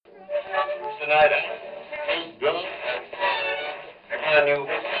tonight, I'm drunk. On you.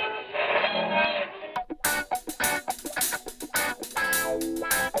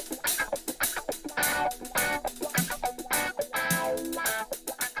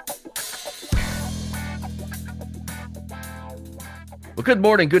 Well, good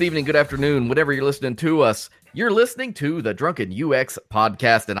morning, good evening, good afternoon, whatever you're listening to us. You're listening to the Drunken UX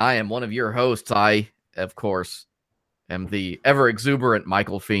podcast, and I am one of your hosts. I, of course, am the ever-exuberant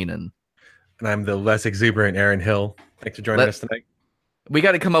Michael Feenan. And I'm the less exuberant Aaron Hill. Thanks for joining us tonight. We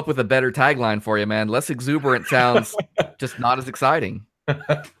got to come up with a better tagline for you, man. Less exuberant sounds just not as exciting.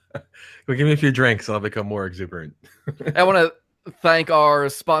 Well, give me a few drinks, and I'll become more exuberant. I want to thank our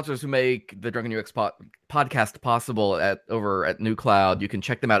sponsors who make the Drunken UX podcast possible over at New Cloud. You can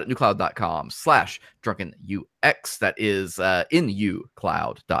check them out at newcloud.com/drunkenux. That is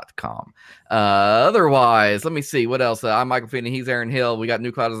inucloud.com. Otherwise, let me see what else. I'm Michael Feenan. He's Aaron Hill. We got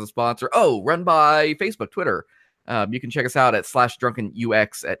New Cloud as a sponsor. Oh, run by Facebook, Twitter. You can check us out at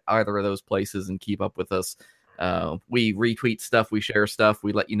 /drunkenux at either of those places and keep up with us. We retweet stuff, we share stuff,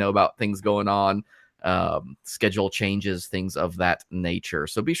 we let you know about things going on, schedule changes, things of that nature.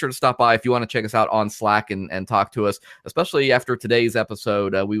 So be sure to stop by if you want to check us out on Slack and talk to us, especially after today's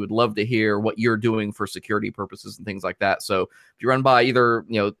episode. We would love to hear what you're doing for security purposes and things like that. So if you run by, either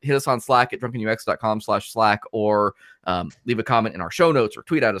hit us on Slack at drunkenux.com/Slack, or leave a comment in our show notes, or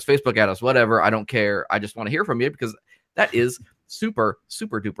tweet at us, Facebook at us, whatever. I don't care. I just want to hear from you, because that is super,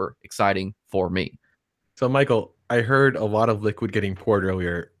 super duper exciting for me. So, Michael, I heard a lot of liquid getting poured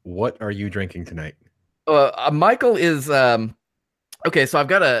earlier. What are you drinking tonight? Michael is okay. So I've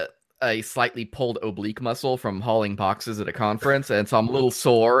got a slightly pulled oblique muscle from hauling boxes at a conference, and so I'm a little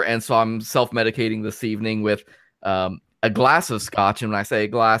sore, and so I'm self-medicating this evening with a glass of scotch. And when I say a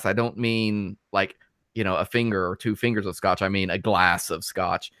glass, I don't mean like a finger or two fingers of scotch. I mean a glass of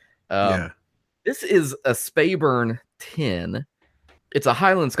scotch. This is a Speyburn 10. It's a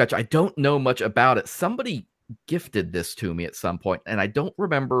Highland Scotch. I don't know much about it. Somebody gifted this to me at some point, and I don't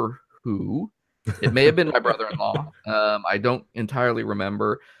remember who. It may have been my brother-in-law. I don't entirely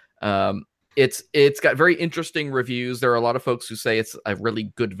remember. It's got very interesting reviews. There are a lot of folks who say it's a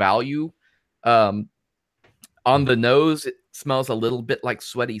really good value. On the nose, it smells a little bit like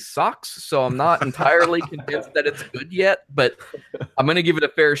sweaty socks, so I'm not entirely convinced that it's good yet, but I'm going to give it a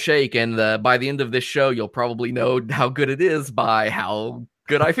fair shake, and by the end of this show, you'll probably know how good it is by how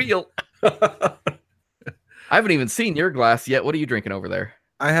good I feel. I haven't even seen your glass yet. What are you drinking over there?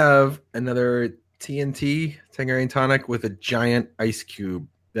 I have another TNT, Tangerine Tonic, with a giant ice cube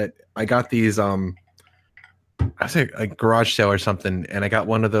that I got these, I say a garage sale or something, and I got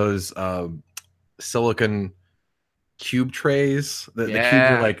one of those silicone cube trays. The cubes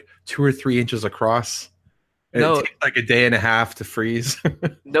are like 2 or 3 inches across. And it takes like a day and a half to freeze.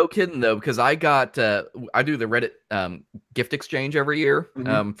 No kidding, though, because I got I do the Reddit gift exchange every year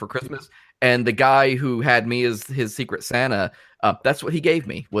for Christmas, and the guy who had me as his Secret Santa, that's what he gave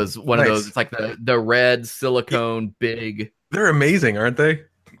me, was one of those. It's like the red silicone big. They're amazing, aren't they?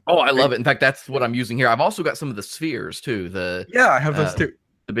 Oh, I love it. In fact, that's what I'm using here. I've also got some of the spheres too. I have those too.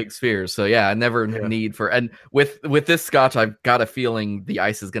 The big spheres. So yeah, I never need for, and with this scotch, I've got a feeling the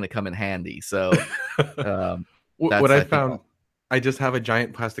ice is going to come in handy. So what I found, I just have a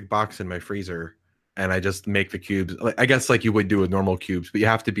giant plastic box in my freezer, and I just make the cubes. I guess like you would do with normal cubes, but you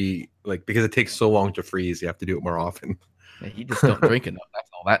have to be like, because it takes so long to freeze, you have to do it more often. Yeah, you just don't drink enough. That's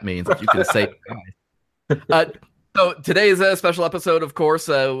all that means. If you can save guys. So today is a special episode, of course.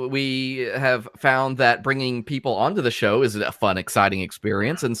 We have found that bringing people onto the show is a fun, exciting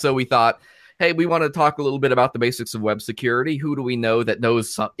experience. And so we thought, hey, we want to talk a little bit about the basics of web security. Who do we know that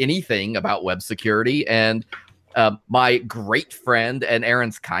knows anything about web security? And my great friend and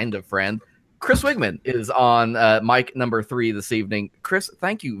Aaron's kind of friend, Chris Wigman, is on mic number 3 this evening. Chris,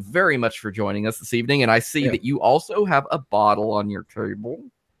 thank you very much for joining us this evening. And I see that you also have a bottle on your table.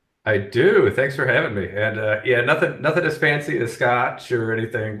 I do. Thanks for having me. And nothing as fancy as scotch or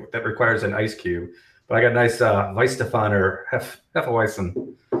anything that requires an ice cube. But I got a nice Weihenstephaner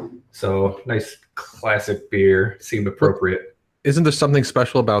Hefeweizen. So nice classic beer. Seemed appropriate. Isn't there something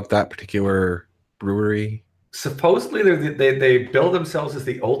special about that particular brewery? Supposedly they bill themselves as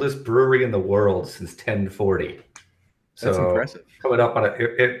the oldest brewery in the world since 1040. That's impressive. Coming up on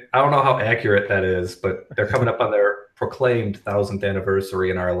I don't know how accurate that is, but they're coming up on their proclaimed 1000th anniversary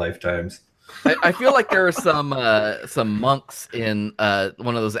in our lifetimes. I feel like there are some monks in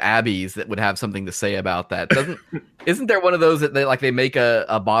one of those abbeys that would have something to say about that. Isn't there one of those that they make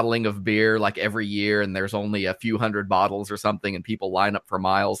a bottling of beer like every year, and there's only a few hundred bottles or something, and people line up for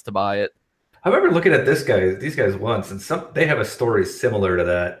miles to buy it? I remember looking at these guys once, and they have a story similar to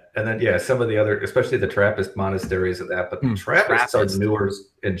that. And then yeah, some of the other, especially the Trappist monasteries of that, but the Trappists are Trappist. newer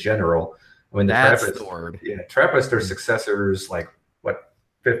in general. I mean, the That's Trappists, the word. yeah, Trappists are successors like what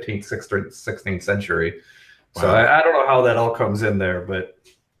 15th, 16th century. So Wow. I don't know how that all comes in there, but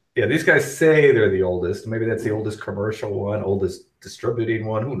yeah, these guys say they're the oldest. Maybe that's the oldest commercial one, oldest distributing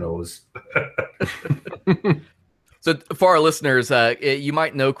one. Who knows? So for our listeners, you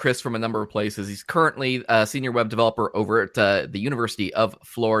might know Chris from a number of places. He's currently a senior web developer over at the University of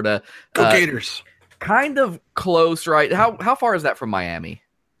Florida. Go Gators. Kind of close, right? How far is that from Miami?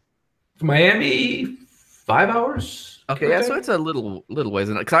 Miami, 5 hours. Okay, yeah, so it's a little ways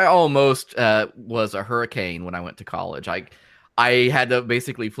in it. Because I almost was a hurricane when I went to college. I had to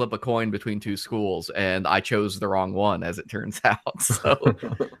basically flip a coin between two schools, and I chose the wrong one, as it turns out. So,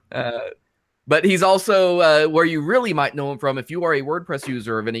 but he's also where you really might know him from if you are a WordPress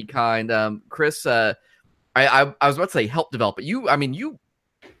user of any kind. Chris, I was about to say help develop, but you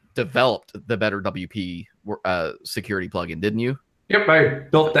developed the Better WP security plugin, didn't you? Yep, I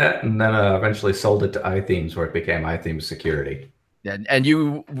built that and then eventually sold it to iThemes, where it became iThemes Security. And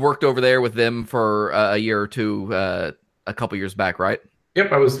you worked over there with them for a year or two, a couple years back, right?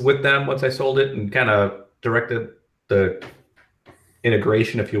 Yep, I was with them once I sold it and kind of directed the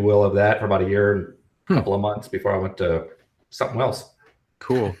integration, if you will, of that for about a year and a couple of months before I went to something else.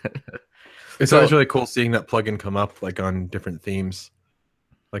 Cool. It's always really cool seeing that plugin come up like on different themes,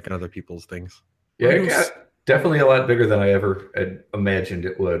 like in other people's things. Yeah, it got definitely a lot bigger than I ever had imagined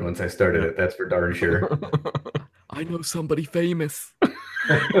it would once I started it. That's for darn sure. I know somebody famous.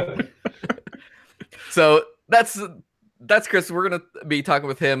 So that's Chris. We're going to be talking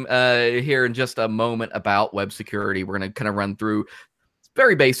with him here in just a moment about web security. We're going to kind of run through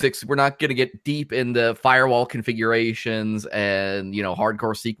very basics. We're not going to get deep into firewall configurations and,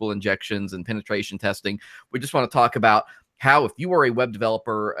 hardcore SQL injections and penetration testing. We just want to talk about how, if you are a web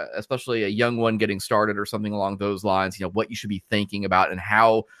developer, especially a young one getting started or something along those lines, what you should be thinking about and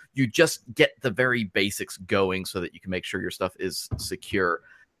how you just get the very basics going so that you can make sure your stuff is secure.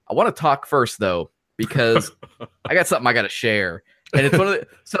 I want to talk first, though, because I got something I got to share. And it's one of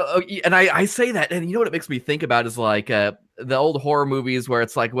the, and I say that, and you know what it makes me think about is like the old horror movies where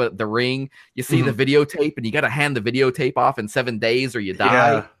it's like The Ring. You see the videotape, and you got to hand the videotape off in 7 days or you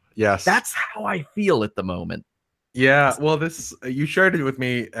die. Yeah. Yes. That's how I feel at the moment. Yeah. Well, you shared it with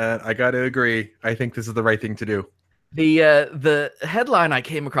me, and I got to agree. I think this is the right thing to do. The headline I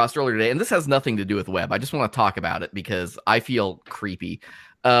came across earlier today, and this has nothing to do with web. I just want to talk about it because I feel creepy.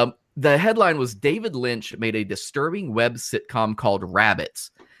 The headline was David Lynch made a disturbing web sitcom called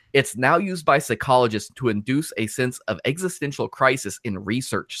Rabbits. It's now used by psychologists to induce a sense of existential crisis in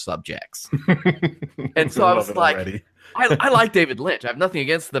research subjects. And so I was like, I like David Lynch. I have nothing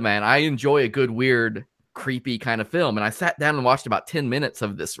against the man. I enjoy a good, weird, creepy kind of film. And I sat down and watched about 10 minutes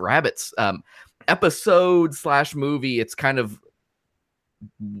of this Rabbits episode / movie. It's kind of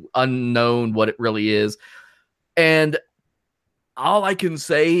unknown what it really is. And all I can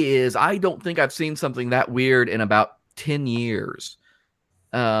say is I don't think I've seen something that weird in about 10 years.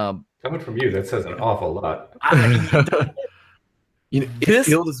 Coming from you, that says an awful lot. It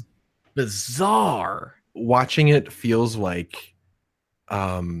feels bizarre. Watching it feels like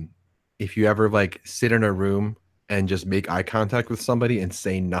if you ever like sit in a room and just make eye contact with somebody and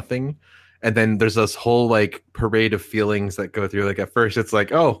say nothing, and then there's this whole like parade of feelings that go through. Like at first it's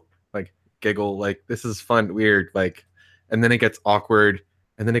like, oh, like giggle, like this is fun, weird, like, and then it gets awkward,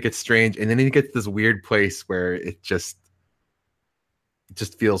 and then it gets strange, and then it gets this weird place where it just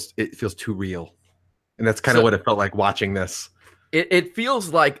feels too real. And that's kind of what it felt like watching this. It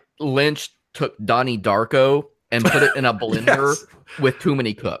feels like Lynch took Donnie Darko and put it in a blender with too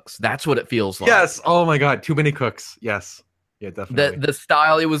many cooks. That's what it feels like. Yes. Oh my God. Too many cooks. Yes. Yeah, definitely. The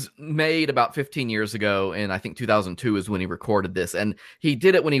style, it was made about 15 years ago, and I think 2002 is when he recorded this. And he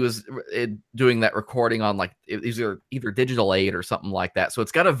did it when he was doing that recording on like either Digital 8 or something like that. So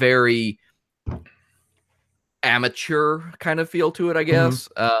it's got a very amateur kind of feel to it, I guess.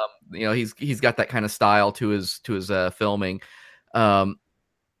 He's got that kind of style to his filming.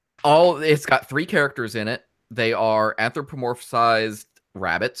 It's got 3 characters in it. They are anthropomorphized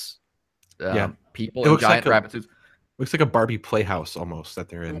rabbits. People and giant rabbits. Looks like a Barbie playhouse almost that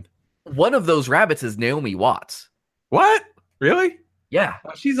they're in. One of those rabbits is Naomi Watts. What? Really? Yeah.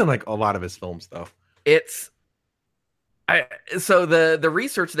 She's in like a lot of his films though. So the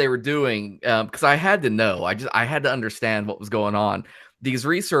research they were doing, because I had to know, I had to understand what was going on. These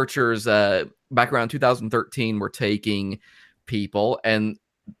researchers back around 2013 were taking people, and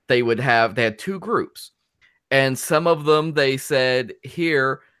they had 2 groups. And some of them, they said,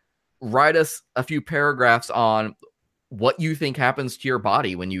 here, write us a few paragraphs on what you think happens to your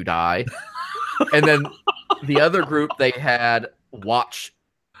body when you die. And then the other group, they had watch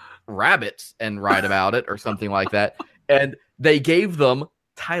rabbits and write about it or something like that. And they gave them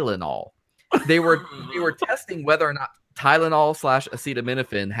Tylenol. They were testing whether or not Tylenol /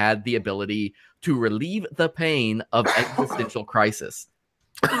 acetaminophen had the ability to relieve the pain of existential crisis.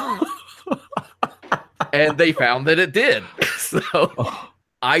 And they found that it did. So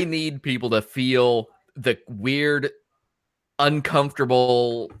I need people to feel the weird,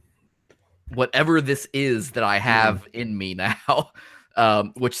 uncomfortable, whatever this is that I have in me now,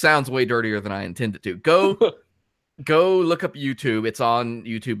 which sounds way dirtier than I intended to. Go look up YouTube. It's on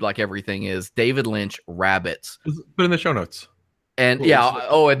YouTube like everything is. David Lynch Rabbits. Put in the show notes. And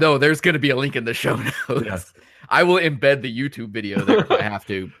and no, there's going to be a link in the show notes. Yeah. I will embed the YouTube video there if I have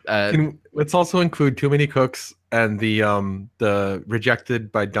to. Let's also include Too Many Cooks and the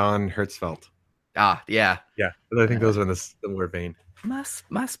Rejected by Don Hertzfeldt. Ah, yeah. Yeah, I think those are in the similar vein. My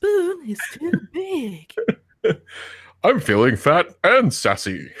spoon is too big. I'm feeling fat and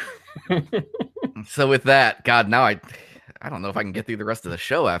sassy. So with that, God, now I don't know if I can get through the rest of the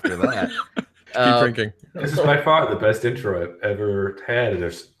show after that. Keep drinking. This is by far the best intro I've ever had.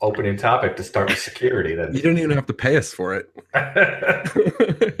 There's opening topic to start with security. You don't even have to pay us for it.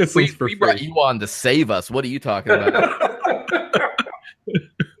 we brought you on to save us. What are you talking about?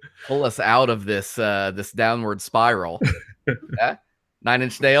 Pull us out of this this downward spiral. Yeah? 9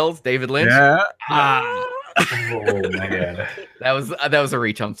 Inch Nails, David Lynch. Yeah. Oh man, that was a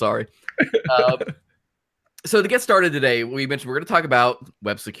reach. I'm sorry. So to get started today, we mentioned we're going to talk about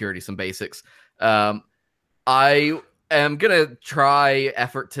web security, some basics. I am going to try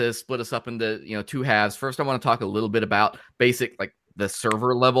effort to split us up into two halves. First, I want to talk a little bit about basic, like the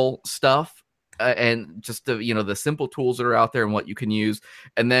server level stuff, and just the simple tools that are out there and what you can use.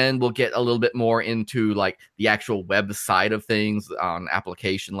 And then we'll get a little bit more into like the actual web side of things on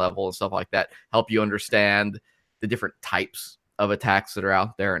application level and stuff like that. Help you understand the different types of attacks that are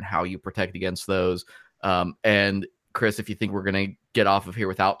out there and how you protect against those. And Chris, if you think we're going to get off of here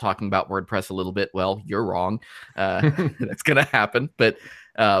without talking about WordPress a little bit, well, you're wrong. That's going to happen. But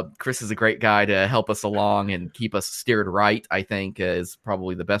Chris is a great guy to help us along and keep us steered right, I think, is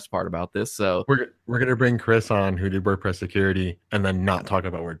probably the best part about this. So we're going to bring Chris on, who did WordPress security, and then not talk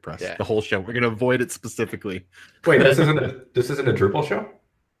about WordPress the whole show. We're going to avoid it specifically. Wait, this isn't a Drupal show?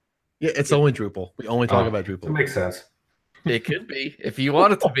 Yeah, it's only Drupal. We only talk about Drupal. That makes sense. It could be if you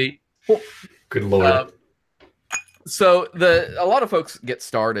want it to be. Good Lord. So a lot of folks get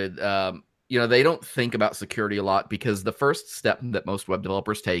started. They don't think about security a lot because the first step that most web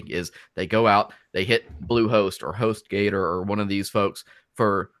developers take is they go out, they hit Bluehost or HostGator or one of these folks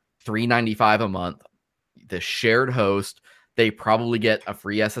for $3.95 a month. The shared host, they probably get a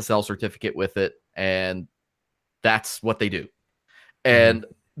free SSL certificate with it, and that's what they do. And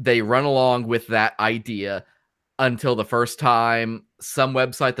they run along with that idea until the first time some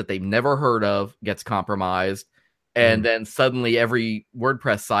website that they've never heard of gets compromised. And then suddenly every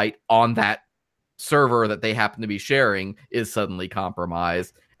WordPress site on that server that they happen to be sharing is suddenly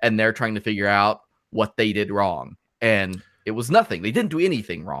compromised. And they're trying to figure out what they did wrong. And it was nothing. They didn't do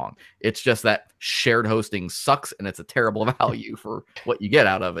anything wrong. It's just that shared hosting sucks and it's a terrible value for what you get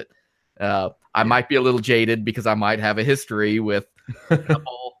out of it. I might be a little jaded because I might have a history with a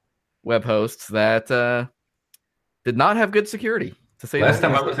couple web hosts that did not have good security. To say last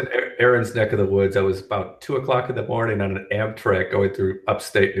time I was in Aaron's neck of the woods, I was about 2:00 in the morning on an Amtrak going through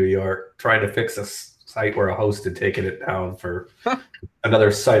upstate New York, trying to fix a site where a host had taken it down for another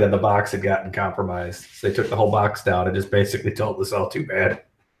site on the box had gotten compromised. So they took the whole box down and just basically told us all too bad.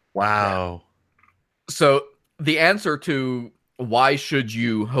 Wow. So the answer to why should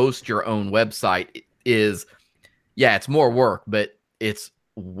you host your own website is, it's more work, but it's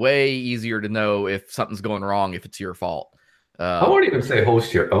way easier to know if something's going wrong if it's your fault. I won't even say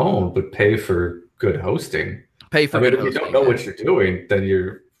host your own, but pay for good hosting. Pay for good hosting. If you don't know what you're doing, then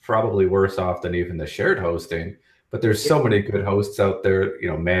you're probably worse off than even the shared hosting. But there's so many good hosts out there,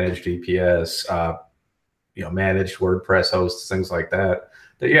 managed VPS, managed WordPress hosts, things like that.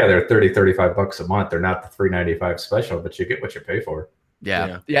 They're $30-$35 a month. They're not the $3.95 special, but you get what you pay for.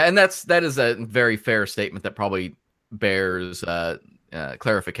 Yeah. And that is a very fair statement that probably bears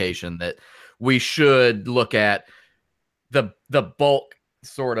clarification that we should look at the bulk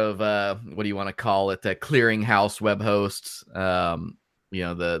sort of what do you want to call it, the clearinghouse web hosts, the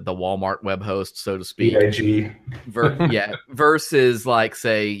Walmart web hosts, so to speak. Versus like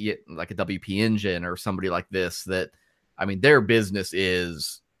say like a WP Engine or somebody like this that, I mean, their business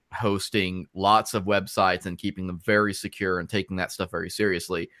is hosting lots of websites and keeping them very secure and taking that stuff very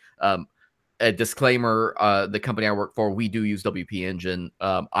seriously. A disclaimer, the company I work for, we do use WP Engine.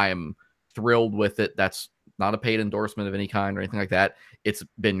 I am thrilled with it. That's not a paid endorsement of any kind or anything like that. It's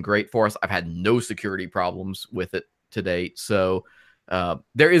been great for us. I've had no security problems with it to date. So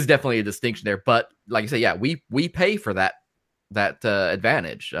there is definitely a distinction there. But like I say, yeah, we pay for that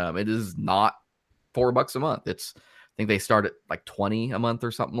advantage. It is not $4 a month. I think they start at like 20 a month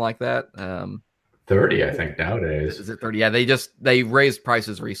or something like that. 30, I think, nowadays. Is it 30? Yeah, they raised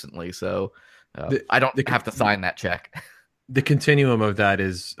prices recently, so I don't have to sign that check. The continuum of that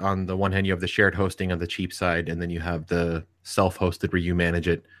is, on the one hand, you have the shared hosting on the cheap side, and then you have the self-hosted where you manage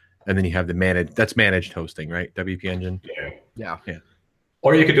it, and then you have the managed hosting, right? WP Engine. Yeah.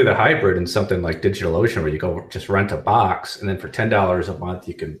 Or you could do the hybrid in something like DigitalOcean, where you go just rent a box, and then for $10 a month,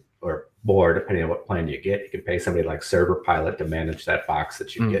 you can, or more, depending on what plan you get, you can pay somebody like ServerPilot to manage that box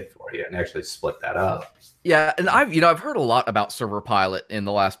that you get for you and actually split that up. Yeah, and I've heard a lot about ServerPilot in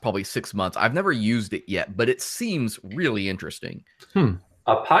the last probably 6 months. I've never used it yet, but it seems really interesting. A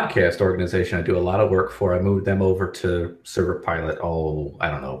podcast organization I do a lot of work for, I moved them over to ServerPilot,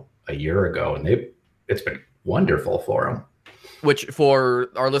 I don't know, a year ago, and it's been wonderful for them. Which, for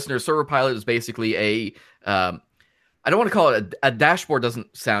our listeners, ServerPilot is basically I don't want to call it a dashboard,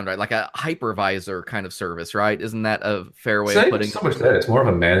 doesn't sound right, like a hypervisor kind of service, right? Isn't that a fair way of putting it? So much that it's more of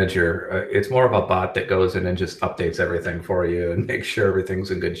a manager. It's more of a bot that goes in and just updates everything for you and makes sure everything's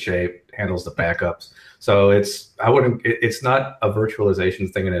in good shape, handles the backups. So it's not a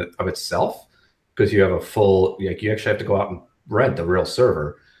virtualization thing in and of itself, because you have a full, like, you actually have to go out and rent the real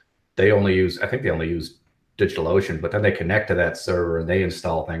server. I think they only use DigitalOcean, but then they connect to that server and they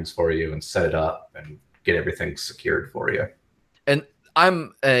install things for you and set it up and get everything secured for you. And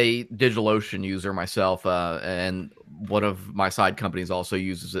I'm a DigitalOcean user myself, and one of my side companies also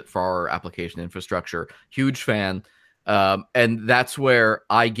uses it for our application infrastructure. Huge fan. And that's where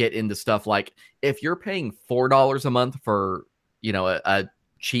I get into stuff like, if you're paying $4 a month for, a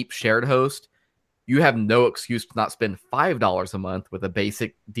cheap shared host, you have no excuse to not spend $5 a month with a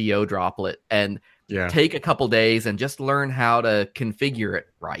basic DO droplet and take a couple days and just learn how to configure it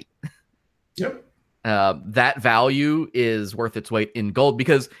right. Yep. That value is worth its weight in gold,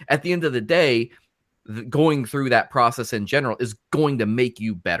 because at the end of the day, going through that process in general is going to make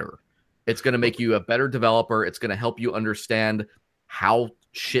you better. It's going to make you a better developer. It's going to help you understand how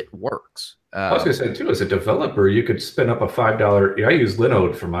shit works. I was going to say, too, as a developer, you could spin up a $5. I use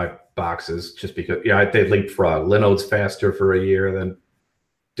Linode for my boxes just because, they leapfrog. Linode's faster for a year, then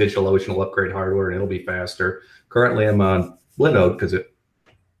DigitalOcean will upgrade hardware and it'll be faster. Currently, I'm on Linode because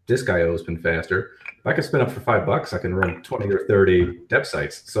Disk.io has been faster. If I can spin up for $5, I can run 20 or 30 dev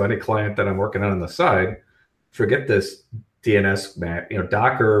sites. So any client that I'm working on the side, forget this DNS map,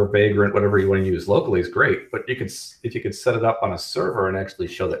 Docker, Vagrant, whatever you want to use locally is great. But if you could set it up on a server and actually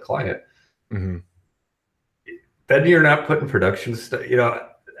show that client, then you're not putting production stuff.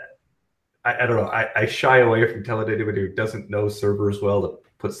 I don't know. I shy away from telling anybody who doesn't know servers well to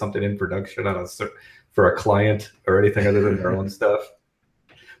put something in production for a client or anything other than their own stuff.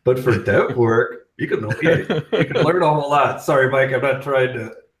 But for dev work, you can learn a whole lot. Sorry, Mike, I'm not trying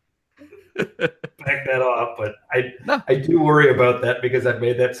to back that off, but I do worry about that because I've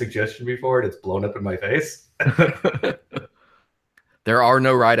made that suggestion before and it's blown up in my face. There are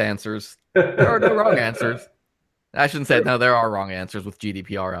no right answers. There are no wrong answers. I shouldn't say no. There are wrong answers with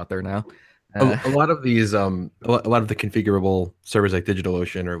GDPR out there now. A lot of these, a lot of the configurable servers like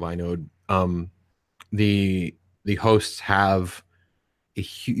DigitalOcean or Linode, the hosts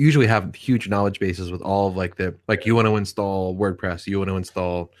usually have huge knowledge bases with all of you want to install WordPress, you want to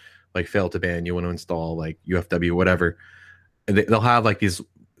install like Fail2Ban, you want to install like UFW, whatever. And they'll have like these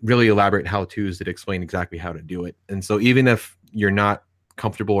really elaborate how-tos that explain exactly how to do it. And so even if you're not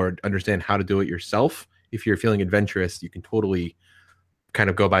comfortable or understand how to do it yourself, if you're feeling adventurous, you can totally kind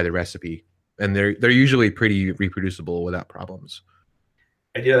of go by the recipe. And they're usually pretty reproducible without problems.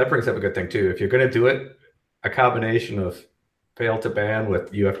 And that brings up a good thing too. If you're going to do it, a combination of Fail2Ban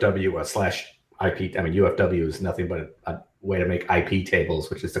with UFW /IP. I mean, UFW is nothing but a way to make IP tables,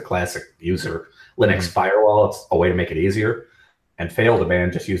 which is the classic user Linux firewall. It's a way to make it easier. And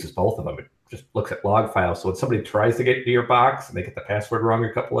Fail2Ban just uses both of them. It just looks at log files. So when somebody tries to get into your box and they get the password wrong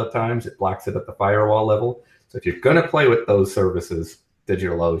a couple of times, it blocks it at the firewall level. So if you're going to play with those services,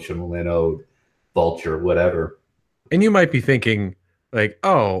 DigitalOcean, Linode, Vultr, whatever. And you might be thinking, like,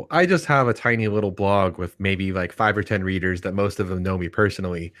 oh, I just have a tiny little blog with maybe like 5 or 10 readers that most of them know me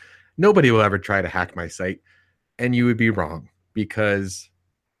personally. Nobody will ever try to hack my site. And you would be wrong, because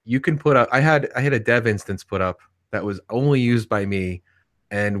you can put up, I had a dev instance put up that was only used by me,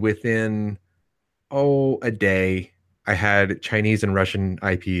 and within a day, I had Chinese and Russian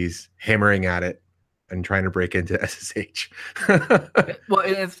IPs hammering at it and trying to break into SSH. Well,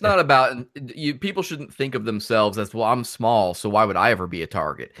 and it's not about people shouldn't think of themselves as, well, I'm small, so why would I ever be a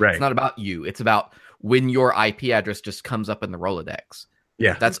target? Right. It's not about you. It's about when your IP address just comes up in the Rolodex.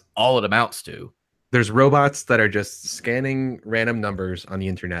 Yeah. That's all it amounts to. There's robots that are just scanning random numbers on the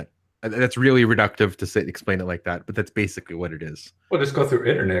internet. That's really reductive to explain it like that, but that's basically what it is. Well, just go through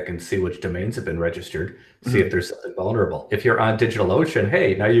internet and see which domains have been registered, see if there's something vulnerable. If you're on DigitalOcean,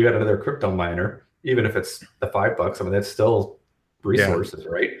 hey, now you got another crypto miner, even if it's the $5, I mean, that's still resources,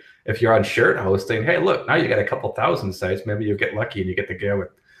 right? If you're on shared hosting, hey, look, now you got a couple thousand sites. Maybe you get lucky and you get to go with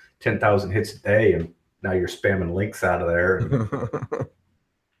 10,000 hits a day, and now you're spamming links out of there.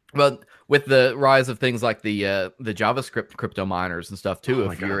 Well, with the rise of things like the JavaScript crypto miners and stuff too,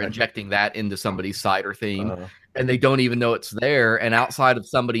 if you're injecting that into somebody's site or theme and they don't even know it's there, and outside of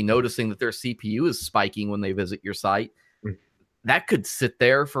somebody noticing that their CPU is spiking when they visit your site, that could sit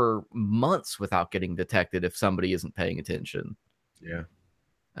there for months without getting detected if somebody isn't paying attention. Yeah.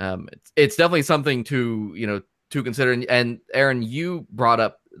 It's definitely something to consider. And Aaron, you brought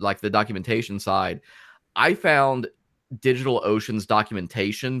up like the documentation side. I found DigitalOcean's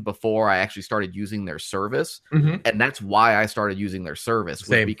documentation before I actually started using their service. And that's why I started using their service,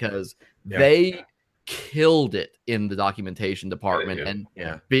 was because they killed it in the documentation department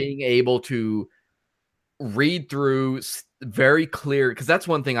and being able to read through very clear, because that's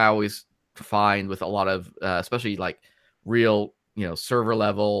one thing I always find with a lot of especially like real server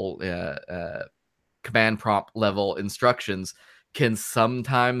level command prompt level instructions can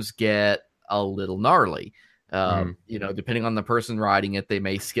sometimes get a little gnarly. Depending on the person writing it, they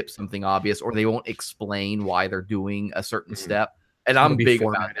may skip something obvious, or they won't explain why they're doing a certain step. And I'm big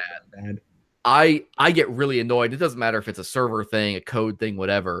about that. I get really annoyed. It doesn't matter if it's a server thing, a code thing,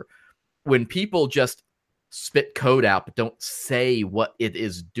 whatever. When people just spit code out but don't say what it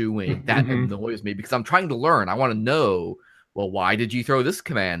is doing, that annoys me, because I'm trying to learn. I want to know, well, why did you throw this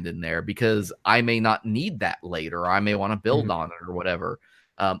command in there? Because I may not need that later. Or I may want to build on it or whatever.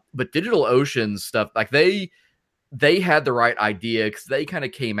 But DigitalOcean's stuff, like they had the right idea, because they kind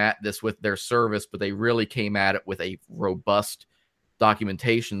of came at this with their service, but they really came at it with a robust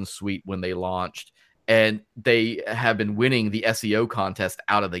documentation suite when they launched. And they have been winning the SEO contest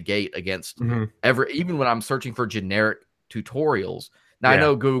out of the gate against even when I'm searching for generic tutorials. Now I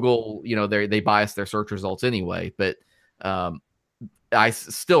know Google, they bias their search results anyway, but I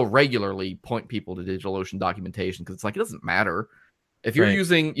still regularly point people to DigitalOcean documentation, because it's like, it doesn't matter. If you're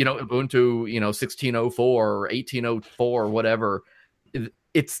using, Ubuntu, 16.04 or 18.04 or whatever,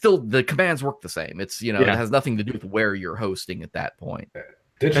 it's still, the commands work the same. It's, it has nothing to do with where you're hosting at that point.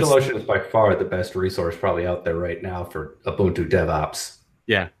 DigitalOcean is by far the best resource probably out there right now for Ubuntu DevOps.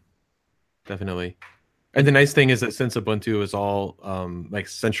 Yeah, definitely. And the nice thing is that since Ubuntu is all like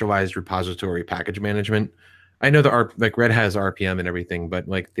centralized repository package management, I know like Red has RPM and everything, but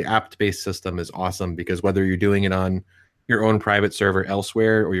like the apt-based system is awesome, because whether you're doing it on your own private server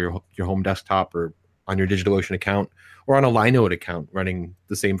elsewhere, or your home desktop, or on your DigitalOcean account, or on a Linode account running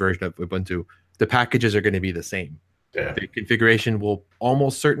the same version of Ubuntu, the packages are going to be the same. Yeah. The configuration will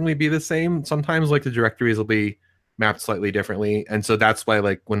almost certainly be the same. Sometimes like the directories will be mapped slightly differently. And so that's why,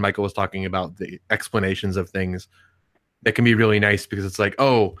 like when Michael was talking about the explanations of things, that can be really nice, because it's like,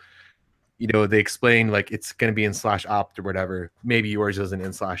 they explain like it's going to be in /opt or whatever. Maybe yours isn't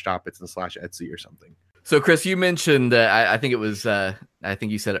in /op, it's in /etc or something. So, Chris, you mentioned, I think it was, I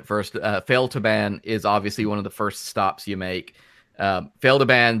think you said it first, fail to ban is obviously one of the first stops you make. Fail to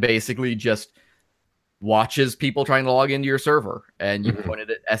ban basically just watches people trying to log into your server, and you point it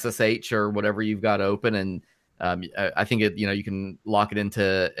at SSH or whatever you've got open, and I think you can lock it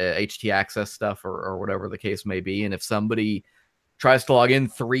into htaccess stuff or whatever the case may be, and if somebody tries to log in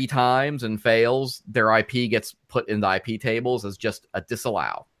 3 times and fails, their IP gets put in the IP tables as just a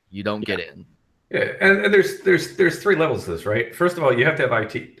disallow. You don't get in. Yeah, and there's 3 levels to this, right? First of all, you have to have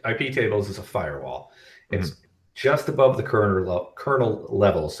IP tables as a firewall. It's just above the kernel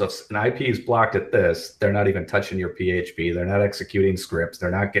level. So if an IP is blocked at this, they're not even touching your PHP. They're not executing scripts.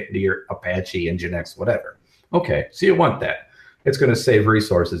 They're not getting to your Apache, Nginx, whatever. Okay, so you want that. It's going to save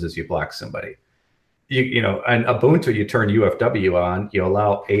resources as you block somebody. And Ubuntu, you turn UFW on, you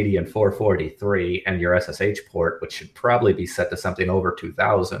allow 80 and 443 and your SSH port, which should probably be set to something over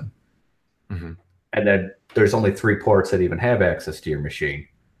 2000. And then there's only 3 ports that even have access to your machine.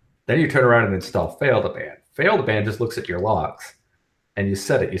 Then you turn around and install fail to ban. Fail to ban just looks at your logs, and you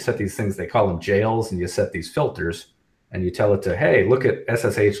set it. You set these things, they call them jails, and you set these filters, and you tell it to, hey, look at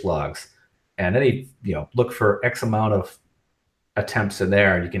SSH logs, and then look for X amount of attempts in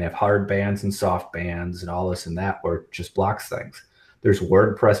there, and you can have hard bands and soft bands and all this and that where it just blocks things. There's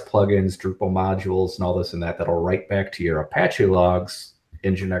WordPress plugins, Drupal modules, and all this and that that'll write back to your Apache logs,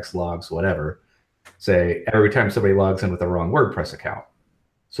 Nginx logs, whatever. Say every time somebody logs in with the wrong WordPress account.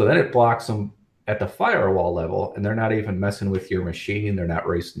 So then it blocks them at the firewall level, and they're not even messing with your machine. They're not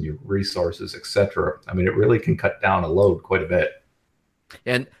wasting your resources, etc. I mean, it really can cut down a load quite a bit.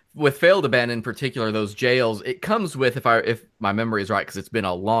 And with failed abandon in particular, those jails, it comes with, if my memory is right, because it's been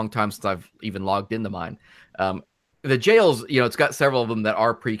a long time since I've even logged into mine. The jails, it's got several of them that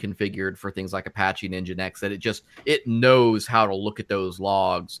are pre-configured for things like Apache and Nginx, that it knows how to look at those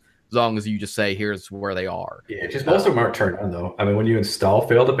logs as long as you just say, here's where they are. Yeah, just most of them aren't turned on though. I mean, when you install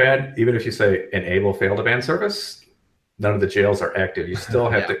failed abandon, even if you say enable failed abandon service, none of the jails are active. You still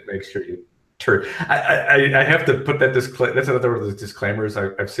have to make sure you turn. I have to put that disclaimer. That's another one of those disclaimers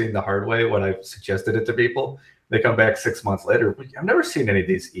I've seen the hard way when I've suggested it to people. They come back 6 months later. I've never seen any of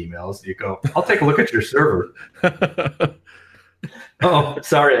these emails. You go, I'll take a look at your server. Oh,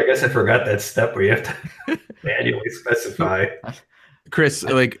 sorry. I guess I forgot that step where you have to manually specify. Chris,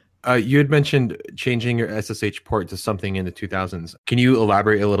 you had mentioned changing your SSH port to something in the 2000s. Can you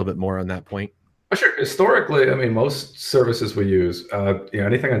elaborate a little bit more on that point? Sure. Historically, I mean, most services we use,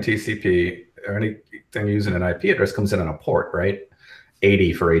 anything on TCP or anything using an IP address comes in on a port, right?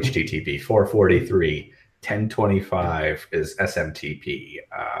 80 for HTTP, 443, 1025 is SMTP.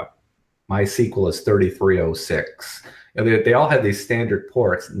 MySQL is 3306. They all had these standard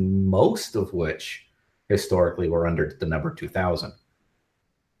ports, most of which historically were under the number 2000.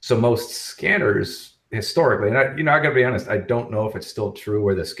 So most scanners historically, and I got to be honest, I don't know if it's still true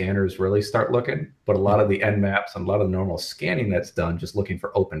where the scanners really start looking, but a lot of the Nmaps and a lot of the normal scanning that's done just looking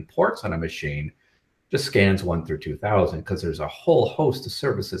for open ports on a machine just scans 1 through 2000 because there's a whole host of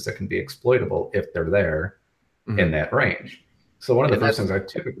services that can be exploitable if they're there in that range. So one of the first things I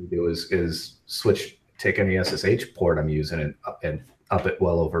typically do is take any SSH port I'm using and up it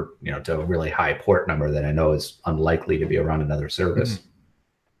well over, to a really high port number that I know is unlikely to be around another service.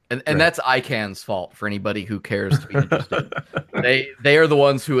 And that's ICANN's fault for anybody who cares to be interested. They are the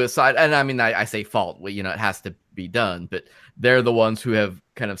ones who aside, and I mean, I say fault, it has to be done, but they're the ones who have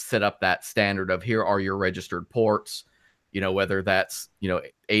kind of set up that standard of here are your registered ports, whether that's,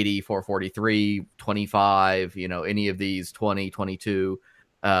 80, 443, 25, any of these 20, 22,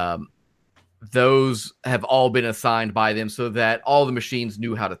 those have all been assigned by them so that all the machines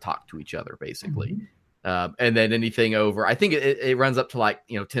knew how to talk to each other, basically. And then anything over, I think it runs up to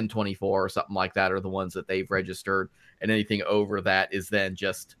 1024 or something like that are the ones that they've registered. And anything over that is then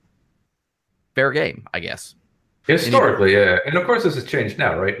just fair game, I guess. Historically, yeah. And of course, this has changed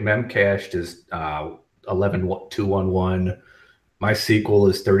now, right? Memcached is 11211. MySQL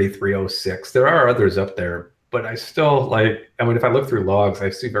is 3306. There are others up there, but I still if I look through logs, I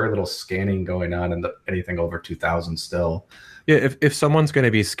see very little scanning going on in anything over 2000 still. Yeah, if someone's going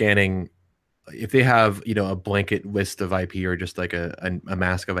to be scanning, if they have a blanket list of IP or just like a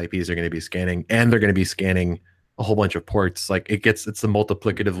mask of IPs they're going to be scanning, and they're going to be scanning a whole bunch of ports, it's a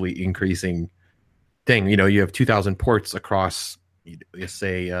multiplicatively increasing thing. You have 2000 ports across, let's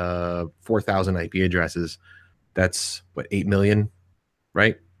say 4000 IP addresses. That's what, 8 million,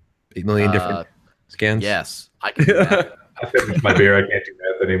 right? 8 million different scans. Yes, I can do that. I finished my beer. I can't do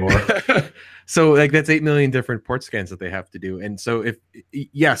that anymore. So that's 8 million different port scans that they have to do. And so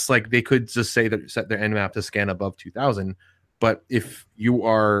they could just set their Nmap to scan above 2000. But if you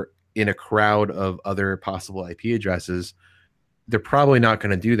are in a crowd of other possible IP addresses, they're probably not going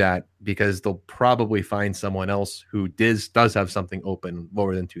to do that because they'll probably find someone else who does have something open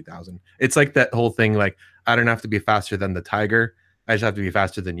lower than 2000. It's like that whole thing, I don't have to be faster than the tiger. I just have to be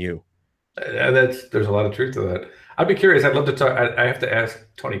faster than you. There's a lot of truth to that. I'd be curious. I'd love to talk. I have to ask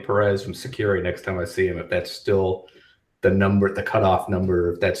Tony Perez from Securi next time I see him if that's still the cutoff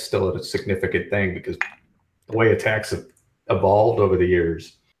number, if that's still a significant thing, because the way attacks have evolved over the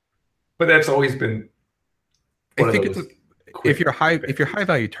years. But that's always been. I think if you're high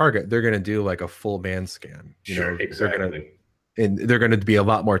value target, they're going to do a full band scan. Exactly. They're going to be a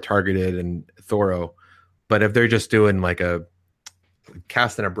lot more targeted and thorough. But if they're just doing a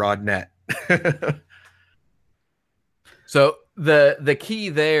casting a broad net. So the key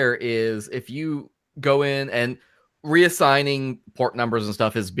there is if you go in and reassigning port numbers and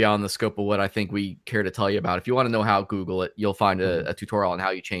stuff is beyond the scope of what I think we care to tell you about. If you want to know how, Google it. You'll find a tutorial on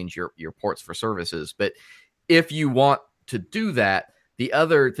how you change your ports for services. But if you want to do that, the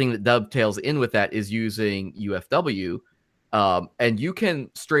other thing that dovetails in with that is using UFW. And you can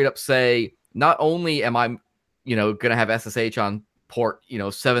straight up say, not only am I, going to have SSH on port,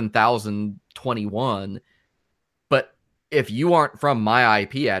 7021, but if you aren't from my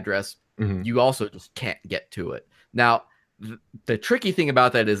IP address, Mhm. you also just can't get to it. Now, the tricky thing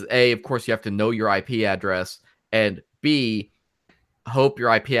about that is A, of course, you have to know your IP address, and B, hope your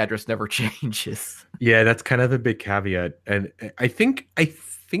IP address never changes. Yeah, that's kind of a big caveat. And I think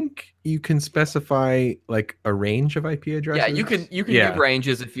you can specify like a range of IP addresses. Yeah, you can Yeah. give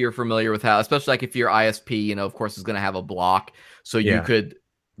ranges if you're familiar with how, especially like if your ISP, of course, is going to have a block, so you Yeah. could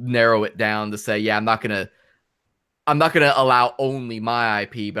narrow it down to say, yeah, I'm not gonna allow only my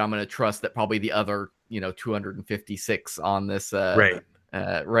IP, but I'm gonna trust that probably the other 256 on this Right.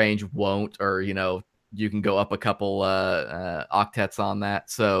 range won't, or you can go up a couple octets on that.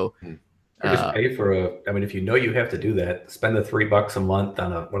 So Or just pay for I mean, if you know you have to do that, spend the $3 a month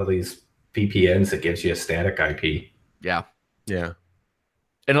on one of these VPNs that gives you a static IP. yeah. Yeah.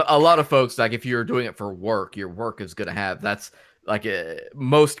 And a lot of folks, like if you're doing it for work, your work is going to have, that's like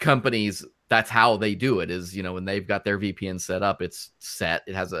most companies, that's how they do it is, when they've got their VPN set up, it's set,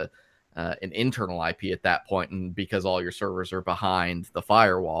 it has an internal IP at that point. And because all your servers are behind the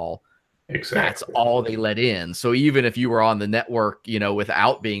firewall, Exactly. that's all they let in. So even if you were on the network,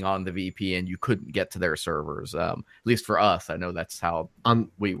 without being on the VPN, you couldn't get to their servers. At least for us, I know that's how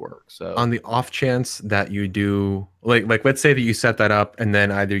we work. So On the off chance that you do like let's say that you set that up and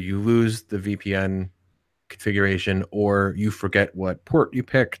then either you lose the VPN configuration or you forget what port you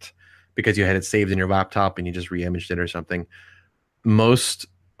picked because you had it saved in your laptop and you just re-imaged it or something. Most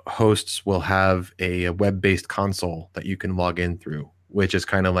hosts will have a web-based console that you can log in through, which is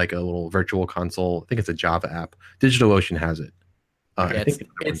kind of like a little virtual console. I think it's a Java app. DigitalOcean has it. I think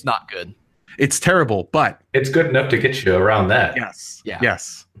it's not good. It's terrible, but it's good enough to get you around that. yes, Yeah.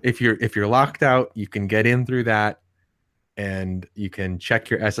 yes. If you're locked out, you can get in through that, and you can check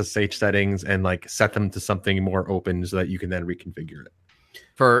your SSH settings and like set them to something more open so that you can then reconfigure it.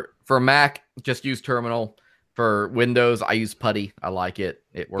 For Mac, just use Terminal. For Windows, I use Putty. I like it.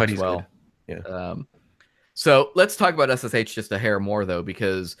 It works Putty's well. good. Yeah. So let's talk about SSH just a hair more though,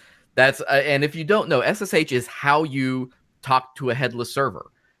 because that's and if you don't know, SSH is how you talk to a headless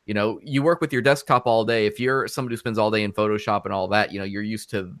server. You work with your desktop all day. If you're somebody who spends all day in Photoshop and all that, you're used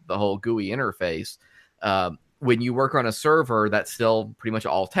to the whole GUI interface. When you work on a server, that's still pretty much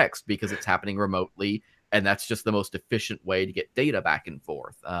all text because it's happening remotely, and that's just the most efficient way to get data back and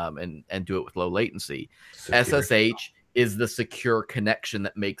forth, and do it with low latency. Secure. SSH is the secure connection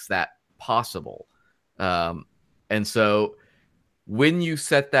that makes that possible. And so when you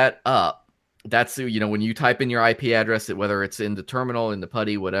set that up, that's, when you type in your IP address, whether it's in the terminal, in the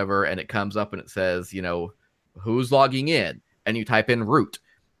Putty, whatever, and it comes up and it says, who's logging in, and you type in root,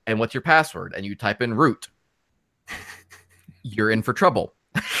 and what's your password, and you type in root, you're in for trouble.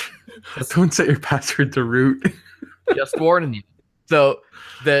 Don't set your password to root. Just warning you. So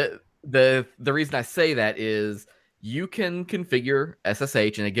the reason I say that is you can configure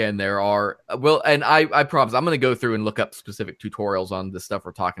SSH, and again, there are and I promise I'm going to go through and look up specific tutorials on the stuff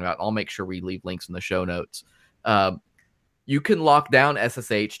we're talking about. I'll make sure we leave links in the show notes. You can lock down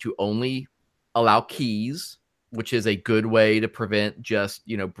SSH to only allow keys, which is a good way to prevent just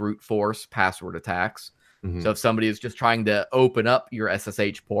brute force password attacks. Mhm. So if somebody is just trying to open up your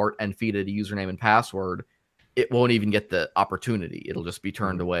SSH port and feed it a username and password, it won't even get the opportunity. It'll just be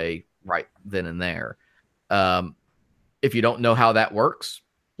turned away right then and there. If you don't know how that works,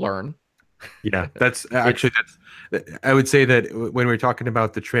 learn. Yeah, that's actually I would say that when we're talking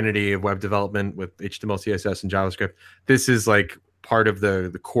about the trinity of web development with HTML, CSS, and JavaScript, this is like part of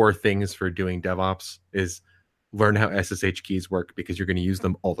the core things for doing DevOps is learn how SSH keys work because you're going to use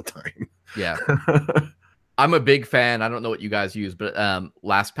them all the time. Yeah. I'm a big fan. I don't know what you guys use, but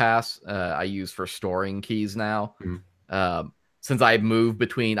LastPass I use for storing keys now. Since I've moved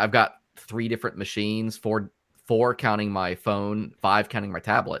between, I've got 3 different machines, four counting my phone, 5 counting my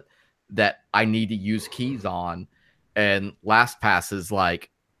tablet, that I need to use keys on. And LastPass is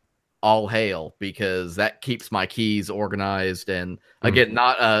like all hail because that keeps my keys organized. And again,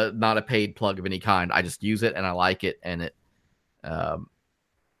 not a paid plug of any kind. I just use it and I like it, and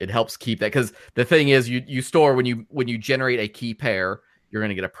it helps keep that, because the thing is you store when you generate a key pair, you're going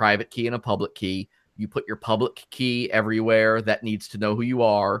to get a private key and a public key. You put your public key everywhere that needs to know who you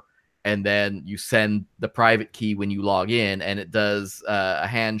are, and then you send the private key when you log in, and it does a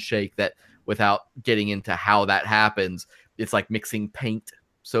handshake that, without getting into how that happens, it's like mixing paint,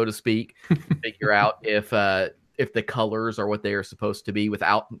 so to speak, to figure out if the colors are what they are supposed to be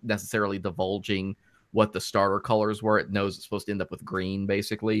without necessarily divulging what the starter colors were. It knows it's supposed to end up with green,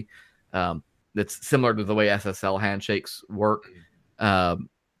 basically. That's similar to the way SSL handshakes work.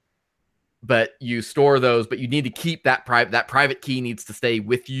 But you store those, but you need to keep that private key needs to stay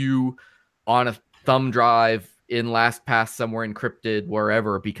with you on a thumb drive in LastPass somewhere encrypted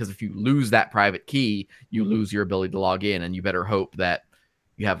wherever, because if you lose that private key, you lose your ability to log in, and you better hope that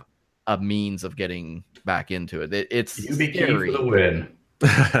you have a means of getting back into it. It's YubiKey scary. for the win.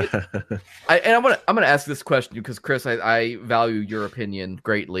 I'm gonna ask this question because Chris, I value your opinion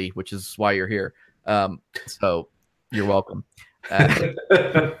greatly, which is why you're here. So you're welcome.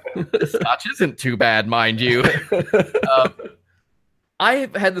 Scotch isn't too bad, mind you. I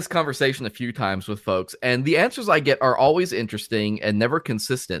have had this conversation a few times with folks, and the answers I get are always interesting and never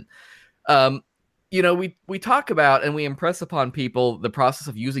consistent. We talk about and we impress upon people the process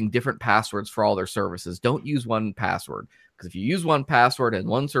of using different passwords for all their services. Don't use one password, because if you use one password and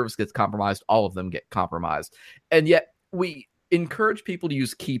one service gets compromised, all of them get compromised. And yet we encourage people to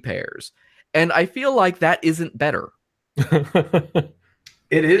use key pairs. And I feel like that isn't better. It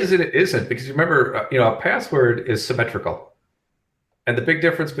is and it isn't, because remember, a password is symmetrical. And the big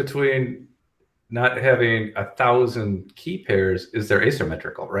difference between not having 1,000 key pairs is they're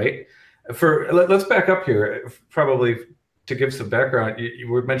asymmetrical, right? Let's back up here, probably to give some background.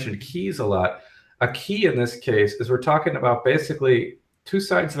 You mentioned keys a lot. A key in this case is we're talking about basically two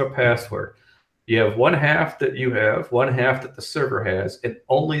sides of a password. You have one half that you have, one half that the server has, and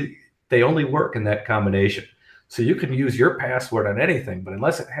they only work in that combination. So you can use your password on anything, but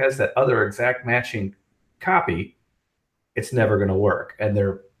unless it has that other exact matching copy, it's never going to work. And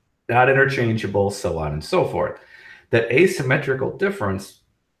they're not interchangeable, so on and so forth. That asymmetrical difference,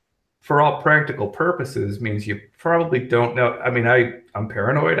 for all practical purposes, means you probably don't know. I mean, I'm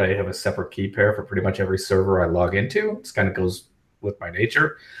paranoid. I have a separate key pair for pretty much every server I log into. It kind of goes with my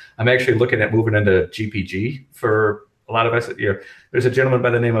nature. I'm actually looking at moving into GPG for a lot of us. There's a gentleman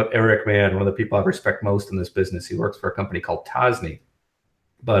by the name of Eric Mann, one of the people I respect most in this business. He works for a company called Tosny.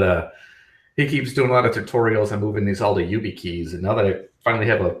 But he keeps doing a lot of tutorials on moving these all to YubiKeys. And now that I finally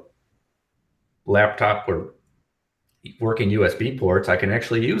have a laptop or working USB ports, I can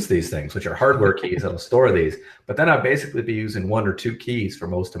actually use these things, which are hardware keys that'll store these. But then I'll basically be using one or two keys for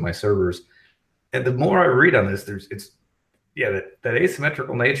most of my servers. And the more I read on this, that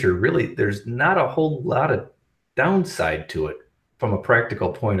asymmetrical nature, really, there's not a whole lot of downside to it from a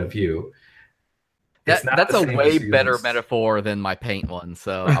practical point of view. That's a way better metaphor than my paint one.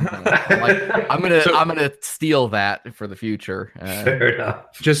 So I'm gonna steal that for the future. Fair enough.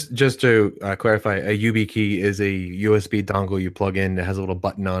 Just to clarify, a YubiKey is a USB dongle you plug in. It has a little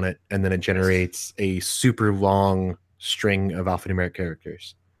button on it, and then it generates a super long string of alphanumeric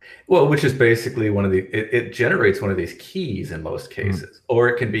characters. Well, which is basically it generates one of these keys in most cases, or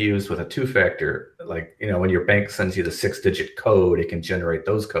it can be used with a two-factor. Like, when your bank sends you the 6-digit code, it can generate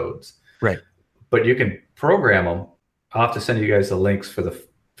those codes. Right. But you can program them. I'll have to send you guys the links for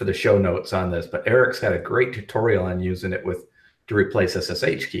the show notes on this. But Eric's got a great tutorial on using it to replace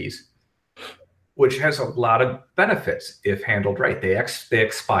SSH keys, which has a lot of benefits if handled right. They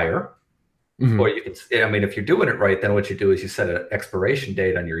expire. Mm-hmm. Or if you're doing it right, then what you do is you set an expiration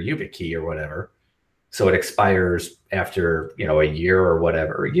date on your YubiKey or whatever, so it expires after a year or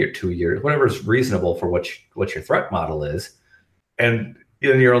whatever, a year, 2 years, whatever is reasonable for what your threat model is, and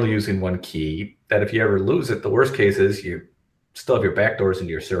you're only using one key. That if you ever lose it, the worst case is you still have your backdoors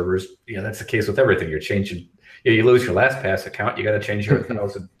into your servers. That's the case with everything. You're changing. You lose your LastPass account, you got to change your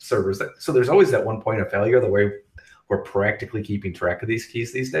 1,000 servers. So there's always that one point of failure. The way we're practically keeping track of these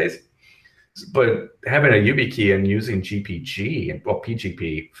keys these days. But having a YubiKey and using GPG and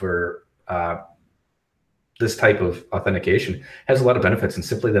PGP for this type of authentication has a lot of benefits, and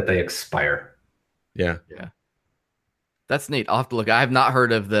simply that they expire. Yeah. That's neat. I'll have to look. I have not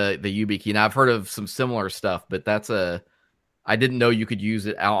heard of the YubiKey. Now I've heard of some similar stuff, but I didn't know you could use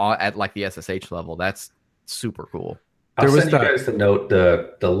it at like the SSH level. That's super cool. I'll send you guys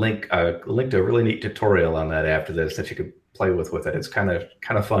the link to a really neat tutorial on that after this that you could play with it. It's kind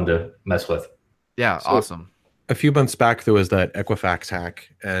of fun to mess with. Yeah, so, awesome. A few months back, there was that Equifax hack,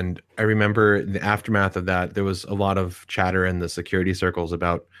 and I remember in the aftermath of that, there was a lot of chatter in the security circles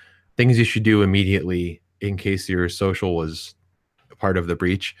about things you should do immediately in case your social was a part of the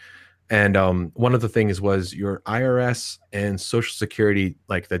breach. And one of the things was your IRS and Social Security,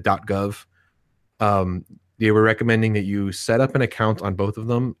 like the .gov, they were recommending that you set up an account on both of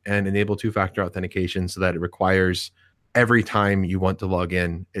them and enable two-factor authentication so that it requires every time you want to log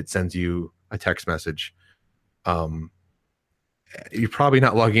in, it sends you a text message. You're probably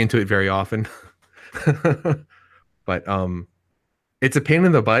not logging into it very often, but it's a pain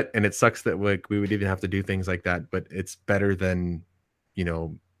in the butt, and it sucks that we would even have to do things like that. But it's better than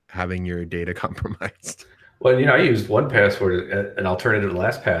having your data compromised. Well, I use 1Password, an alternative to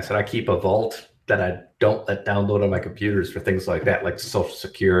LastPass, and I keep a vault that I don't let download on my computers for things like that, like Social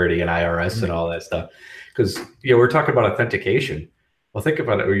Security and IRS and all that stuff. because we're talking about authentication. Well, think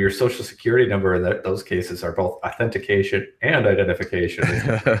about it. Your social security number in those cases are both authentication and identification.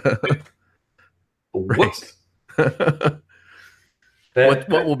 Whoops. What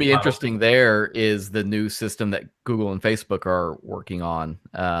will be interesting there is the new system that Google and Facebook are working on.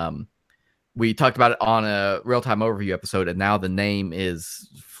 We talked about it on a real-time overview episode, and now the name is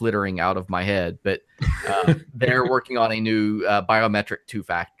flittering out of my head. But they're working on a new biometric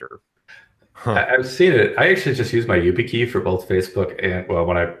two-factor. I've seen it. I actually just use my YubiKey for both Facebook and, well,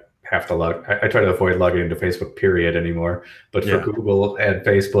 when I have to log, I try to avoid logging into Facebook period anymore. But for Google and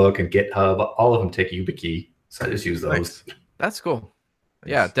Facebook and GitHub, all of them take YubiKey. So I just use those. Nice. That's cool.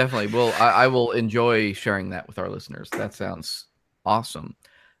 Yeah, definitely. Well, I will enjoy sharing that with our listeners. That sounds awesome.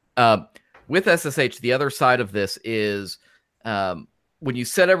 With SSH, the other side of this is when you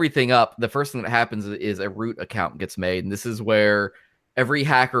set everything up, the first thing that happens is a root account gets made. And this is where every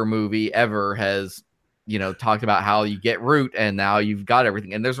hacker movie ever has, talked about how you get root and now you've got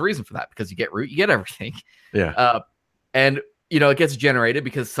everything. And there's a reason for that, because you get root, you get everything. Yeah. And, it gets generated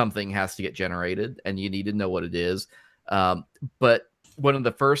because something has to get generated and you need to know what it is. But one of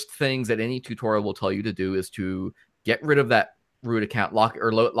the first things that any tutorial will tell you to do is to get rid of that root account, lock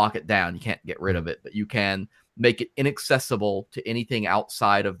it down. You can't get rid of it, but you can make it inaccessible to anything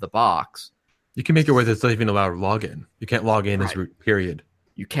outside of the box. You can make it where it's not even allowed to log in. You can't log in as root, period.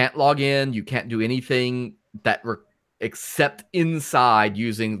 You can't log in. You can't do anything except inside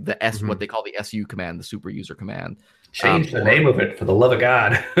using the what they call the SU command, the super user command. Change the name of it, for the love of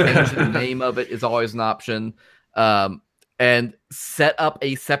God. Change the name of it is always an option. And set up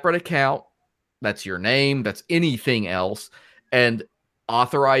a separate account. That's your name. That's anything else. And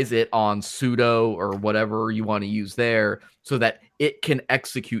authorize it on sudo or whatever you want to use there so that it can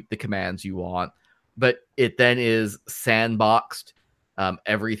execute the commands you want. But it then is sandboxed.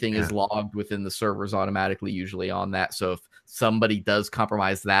 Everything is logged within the servers automatically, usually on that. So if somebody does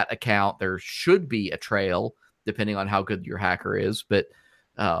compromise that account, there should be a trail, depending on how good your hacker is. But,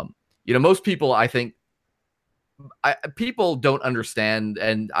 most people, I think, people don't understand,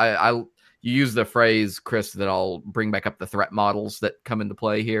 and you use the phrase, Chris, that I'll bring back up, the threat models that come into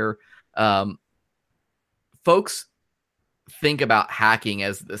play here. Folks think about hacking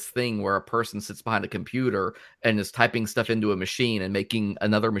as this thing where a person sits behind a computer and is typing stuff into a machine and making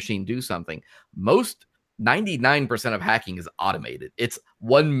another machine do something. 99% of hacking is automated. It's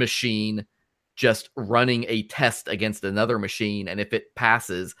one machine just running a test against another machine, and if it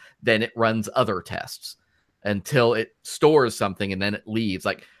passes, then it runs other tests until it stores something and then it leaves.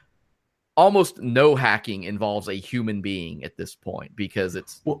 Like, almost no hacking involves a human being at this point because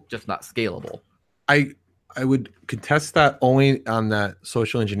it's just not scalable. I would contest that only on that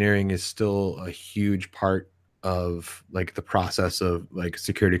social engineering is still a huge part of like the process of like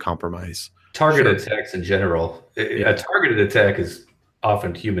security compromise. Targeted attacks in general. A targeted attack is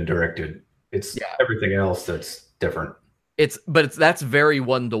often human directed. It's everything else that's different. That's very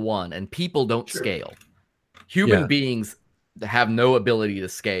one-to-one, and people don't scale. Human beings have no ability to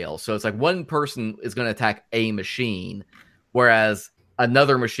scale. So it's like one person is going to attack a machine, whereas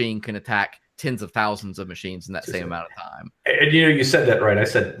another machine can attack tens of thousands of machines in that same amount of time. And you said that right. I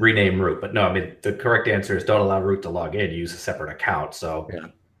said rename root, but no, I mean, the correct answer is don't allow root to log in. Use a separate account. So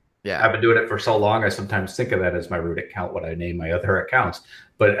I've been doing it for so long. I sometimes think of that as my root account when I name my other accounts.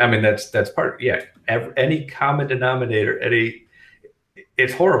 But I mean, that's part. Any common denominator,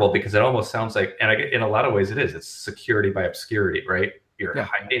 it's horrible because it almost sounds like, and in a lot of ways it is. It's security by obscurity, right? You're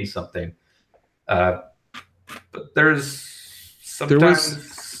hiding something. But there's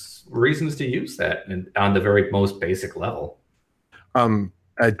sometimes reasons to use that on the very most basic level.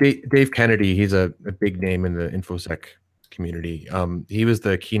 Dave Kennedy, he's a big name in the InfoSec community. He was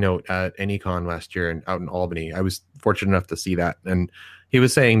the keynote at Anycon last year out in Albany. I was fortunate enough to see that, and he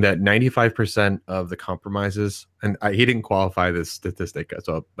was saying that 95% of the compromises, and he didn't qualify this statistic,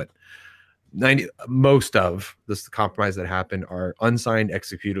 but most of the compromises that happen are unsigned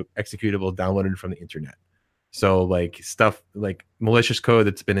executable downloaded from the internet. So like stuff like malicious code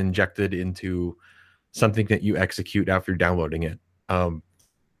that's been injected into something that you execute after downloading it.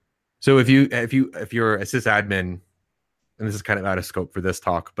 So if you're a sysadmin, and this is kind of out of scope for this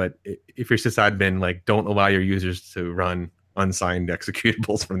talk, but if you're sysadmin, like don't allow your users to run unsigned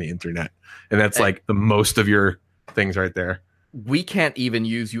executables from the internet, and that's like the most of your things right there. We can't even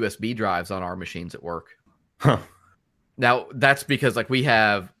use USB drives on our machines at work. Huh. Now that's because like we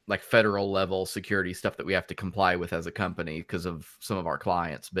have like federal level security stuff that we have to comply with as a company because of some of our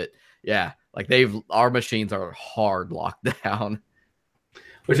clients. But like our machines are hard locked down.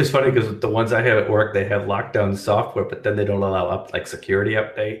 Which is funny because the ones I have at work, they have lockdown software, but then they don't allow security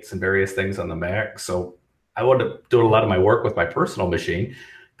updates and various things on the Mac. So I wound up doing a lot of my work with my personal machine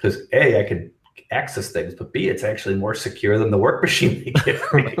because A, I can access things, but B, it's actually more secure than the work machine they give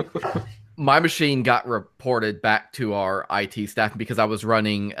me. My machine got reported back to our IT staff because I was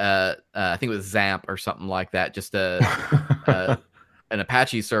running, I think it was XAMPP or something like that, just an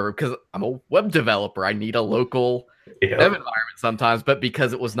Apache server, because I'm a web developer. I need a local dev environment sometimes, but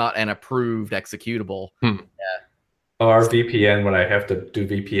because it was not an approved executable. Our VPN, when I have to do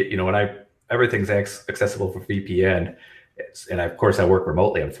VPN, when everything's accessible for VPN, and of course I work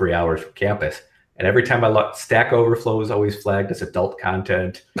remotely. I'm 3 hours from campus. And every time I look, Stack Overflow is always flagged as adult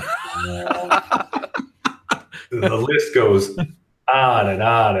content. The list goes on and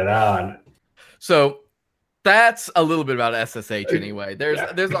on and on. So that's a little bit about SSH anyway. There's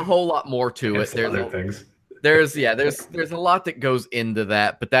a whole lot more to it. There's other things. There's a lot that goes into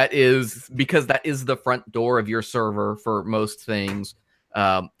that, but that is because that is the front door of your server for most things.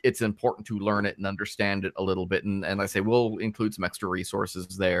 It's important to learn it and understand it a little bit. And like I say, we'll include some extra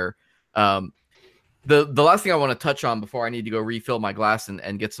resources there. The last thing I want to touch on before I need to go refill my glass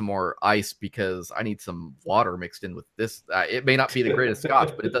and get some more ice, because I need some water mixed in with this. It may not be the greatest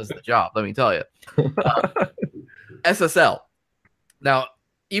scotch, but it does the job. Let me tell you. SSL. Now,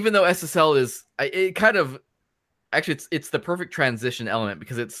 even though SSL is, it kind of, actually, it's the perfect transition element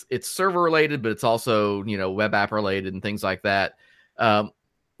because it's server related, but it's also, web app related and things like that.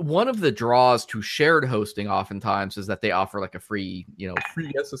 One of the draws to shared hosting oftentimes is that they offer like a free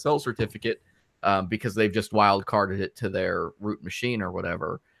SSL certificate. Because they've just wildcarded it to their root machine or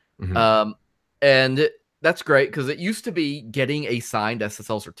whatever. Mm-hmm. And that's great because it used to be getting a signed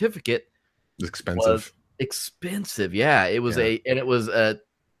SSL certificate. Expensive. Yeah. It was it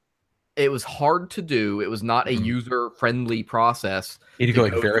was hard to do. It was not a user-friendly process. You need to go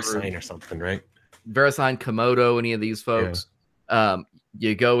like VeriSign or something, right? VeriSign, Komodo, any of these folks. Yeah.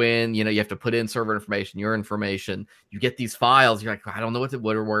 You go in, you have to put in server information, your information. You get these files. You're like, I don't know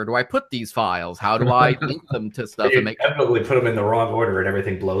where do I put these files? How do I link them to stuff? You definitely put them in the wrong order and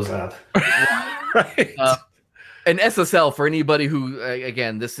everything blows up. Right. And SSL, for anybody who,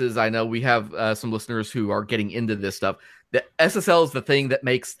 again, I know we have some listeners who are getting into this stuff. The SSL is the thing that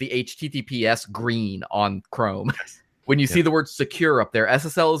makes the HTTPS green on Chrome. When you see the word secure up there,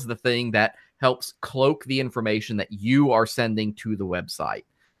 SSL is the thing that helps cloak the information that you are sending to the website,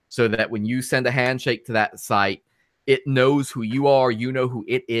 so that when you send a handshake to that site, it knows who you are, you know who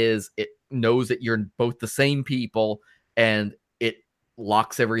it is, it knows that you're both the same people, and it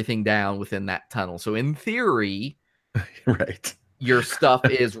locks everything down within that tunnel. So in theory, right, your stuff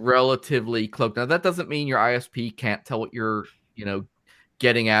is relatively cloaked. Now that doesn't mean your ISP can't tell what you're,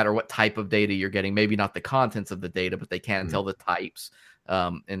 getting at or what type of data you're getting. Maybe not the contents of the data, but they can tell the types.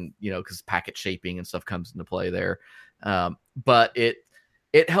 And because packet shaping and stuff comes into play there. But it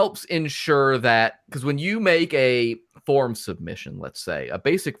helps ensure that, because when you make a form submission, let's say a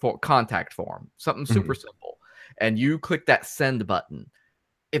basic contact form, something super simple, and you click that send button,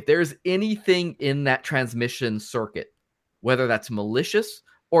 if there's anything in that transmission circuit, whether that's malicious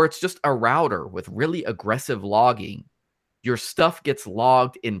or it's just a router with really aggressive logging, your stuff gets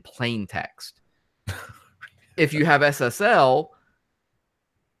logged in plain text. If you have SSL,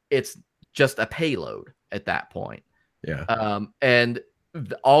 it's just a payload at that point. Yeah. And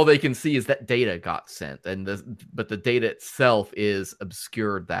all they can see is that data got sent, but the data itself is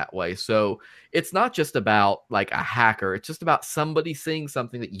obscured that way. So it's not just about like a hacker. It's just about somebody seeing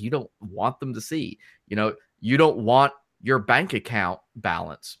something that you don't want them to see. You don't want your bank account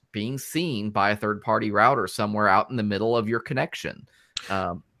balance being seen by a third-party router somewhere out in the middle of your connection.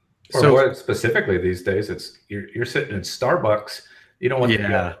 So specifically these days, it's you're sitting in Starbucks. You don't want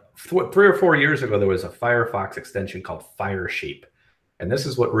to. 3 or 4 years ago, there was a Firefox extension called FireSheep, and this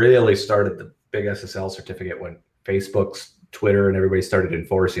is what really started the big SSL certificate when Facebook's, Twitter, and everybody started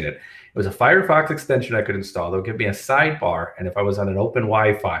enforcing it. It was a Firefox extension I could install. They'll give me a sidebar, and if I was on an open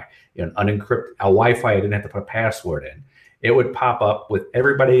Wi-Fi, an unencrypted Wi-Fi, I didn't have to put a password in. It would pop up with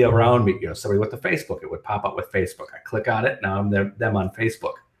everybody around me. Somebody went to Facebook, it would pop up with Facebook. I click on it, now I'm them on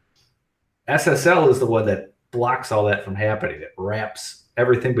Facebook. SSL is the one that blocks all that from happening. It wraps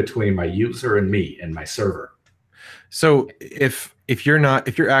everything between my user and me and my server. So if you're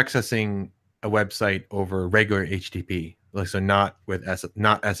accessing a website over regular HTTP, not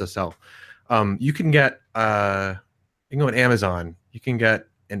SSL, you can get you can go on Amazon. You can get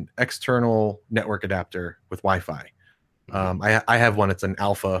an external network adapter with Wi-Fi. I have one. It's an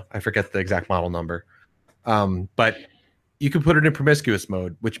alpha. I forget the exact model number. But you can put it in promiscuous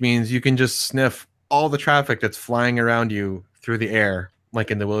mode, which means you can just sniff all the traffic that's flying around you through the air,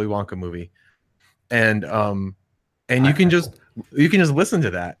 like in the Willy Wonka movie. And you can just You can just listen to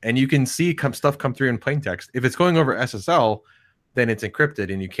that, and you can see stuff come through in plain text. If it's going over SSL, then it's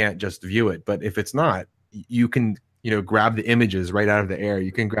encrypted, and you can't just view it. But if it's not, you can grab the images right out of the air.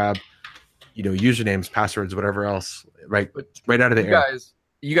 You can grab usernames, passwords, whatever else, right out of the air.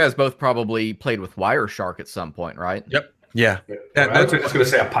 You guys both probably played with Wireshark at some point, right? Yep. Yeah. I was just going to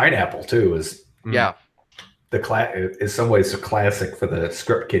say a pineapple too is Yeah. in some ways a classic for the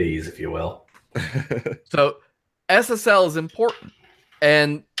script kiddies, if you will. So SSL is important.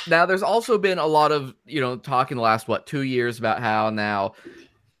 And now there's also been a lot of, talk in the last, 2 years about how now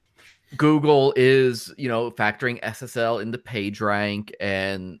Google is, factoring SSL into PageRank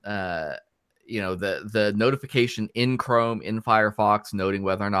and, the notification in Chrome, in Firefox, noting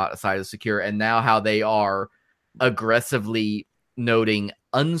whether or not a site is secure. And now how they are aggressively noting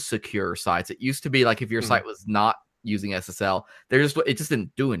unsecure sites. It used to be like if your site was not using SSL, it just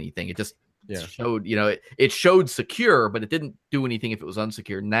didn't do anything. It just showed, it showed secure, but it didn't do anything if it was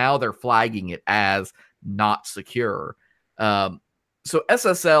unsecure. Now they're flagging it as not secure. So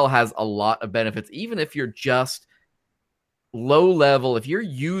SSL has a lot of benefits, even if you're just low level, if you're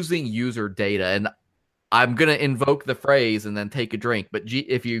using user data, and I'm going to invoke the phrase and then take a drink, but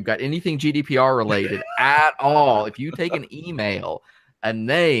if you've got anything GDPR related at all, if you take an email, a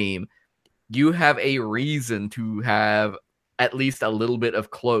name, you have a reason to have at least a little bit of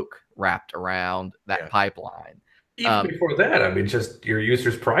cloak wrapped around that pipeline. Even before that, I mean, just your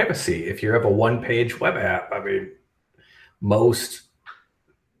user's privacy. If you have a one-page web app, I mean, most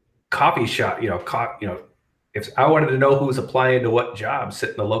coffee shop, if I wanted to know who's applying to what job,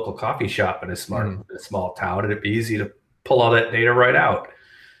 sit in a local coffee shop in a small town, and it'd be easy to pull all that data right out.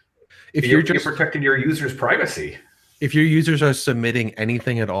 If you're protecting your user's privacy. If your users are submitting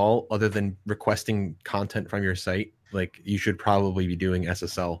anything at all other than requesting content from your site, like you should probably be doing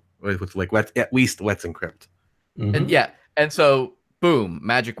SSL with at least Let's Encrypt. Mm-hmm. And so boom,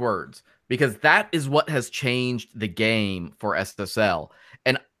 magic words, because that is what has changed the game for SSL.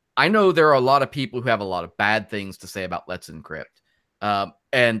 And I know there are a lot of people who have a lot of bad things to say about Let's Encrypt,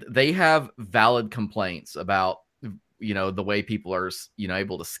 and they have valid complaints about the way people are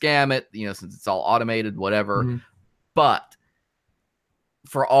able to scam it, since it's all automated, whatever. Mm-hmm. But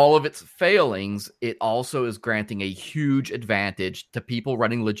for all of its failings, it also is granting a huge advantage to people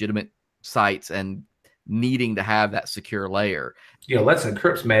running legitimate sites and needing to have that secure layer. Let's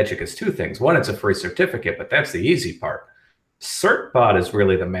Encrypt's magic is two things. One, it's a free certificate, but that's the easy part. CertBot is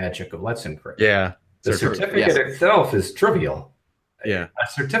really the magic of Let's Encrypt. Yeah. The certificate itself is trivial. Yeah. A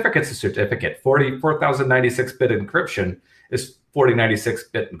certificate's a certificate. 4096-bit encryption is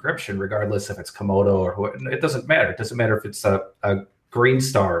 4096-bit encryption, regardless if it's Komodo or who. It doesn't matter. It doesn't matter if it's a green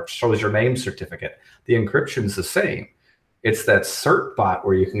star, shows your name certificate. The encryption's the same. It's that CertBot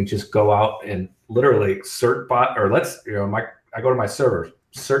where you can just go out and literally CertBot, or I go to my server,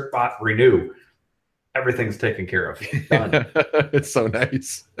 CertBot renew. Everything's taken care of. Done. It's so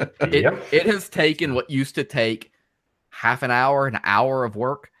nice. It has taken what used to take half an hour of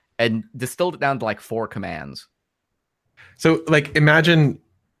work and distilled it down to like 4 commands. So imagine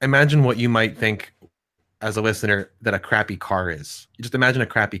what you might think as a listener that a crappy car is. You just imagine a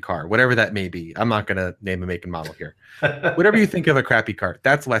crappy car, whatever that may be. I'm not going to name a make and model here. Whatever you think of a crappy car,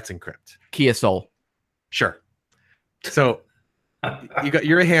 that's Let's Encrypt. Kia Soul. Sure. So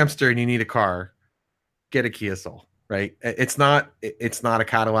you're a hamster and you need a car. Get a Kia Soul, right? It's not a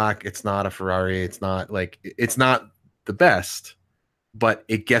Cadillac. It's not a Ferrari. It's not the best, but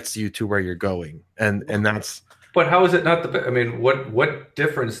it gets you to where you're going. And that's. But how is it not the best? I mean, what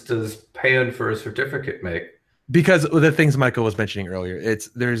difference does paying for a certificate make? Because the things Michael was mentioning earlier,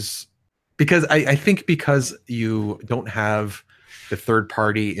 because I think because you don't have the third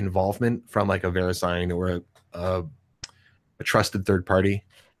party involvement from like a VeriSign or a trusted third party.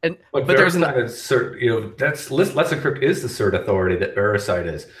 But there's not a cert, that's Let's Encrypt is the cert authority that VeriSign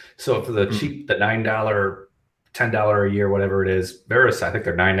is. So for the cheap, the $9, $10 a year, whatever it is, VeriSign, I think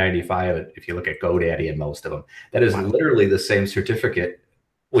they're $9.95 if you look at GoDaddy and most of them. That is literally the same certificate,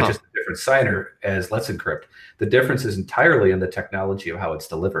 which is a different signer as Let's Encrypt. The difference is entirely in the technology of how it's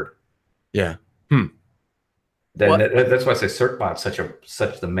delivered. Yeah. That's why I say CertBot's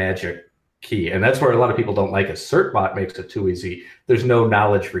such the magic key, and that's where a lot of people don't like it. CertBot makes it too easy. There's no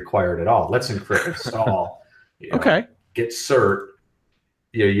knowledge required at all. Let's Encrypt, install, okay, get cert.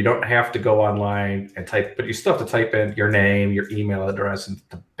 You don't have to go online and type, but you still have to type in your name, your email address, and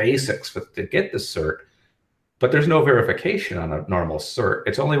the basics to get the cert. But there's no verification on a normal cert.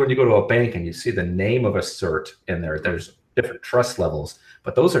 It's only when you go to a bank and you see the name of a cert in there. There's different trust levels,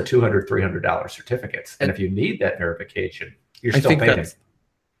 but those are $200, $300 certificates. And if you need that verification, you're still paying.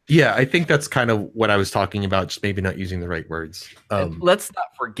 Yeah, I think that's kind of what I was talking about, just maybe not using the right words. And let's not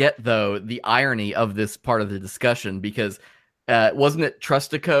forget, though, the irony of this part of the discussion, because wasn't it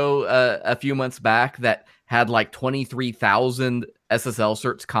Trustico a few months back that had like 23,000 SSL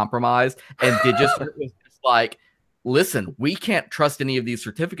certs compromised, and DigiCert was just like, listen, we can't trust any of these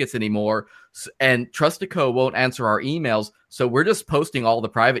certificates anymore, and Trustico won't answer our emails, so we're just posting all the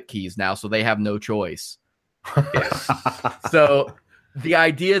private keys now, so they have no choice. So the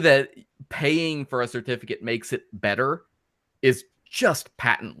idea that paying for a certificate makes it better is just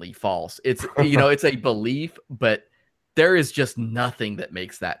patently false. It's it's a belief, but there is just nothing that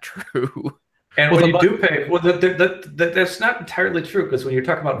makes that true. And when you do pay, that's not entirely true, because when you're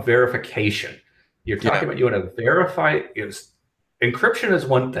talking about verification, you're talking about you want to verify. Encryption is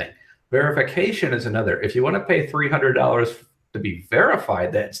one thing. Verification is another. If you want to pay $300 to be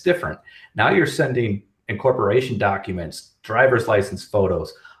verified, that's different. Now you're sending incorporation documents, driver's license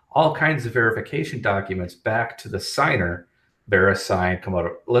photos, all kinds of verification documents back to the signer. VeriSign,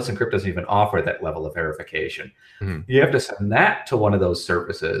 Let's Encrypt doesn't even offer that level of verification. Mm-hmm. You have to send that to one of those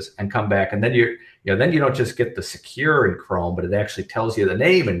services and come back, and then you don't just get the secure in Chrome, but it actually tells you the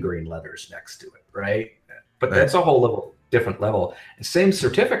name in green letters next to it, right? But that's a whole different level. Same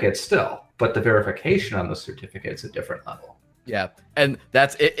certificate still, but the verification on the certificate is a different level. Yeah, and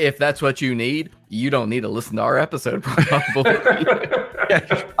that's if that's what you need, you don't need to listen to our episode, probably.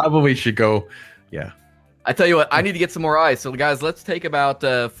 Probably should go. Yeah. I tell you what, I need to get some more ice. So, guys, let's take about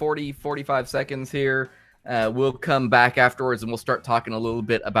 45 seconds here. We'll come back afterwards, and we'll start talking a little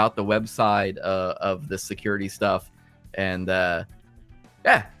bit about the website of the security stuff. And, yeah,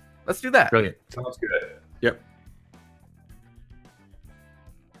 let's do that. Brilliant. Sounds good. Yep.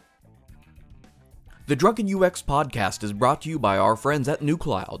 The Drunken UX podcast is brought to you by our friends at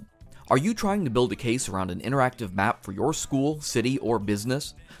NewCloud. Are you trying to build a case around an interactive map for your school, city, or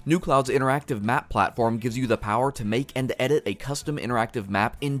business? NewCloud's interactive map platform gives you the power to make and edit a custom interactive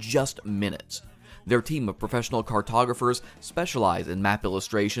map in just minutes. Their team of professional cartographers specialize in map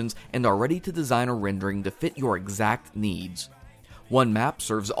illustrations and are ready to design a rendering to fit your exact needs. One map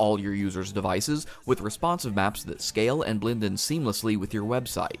serves all your users' devices with responsive maps that scale and blend in seamlessly with your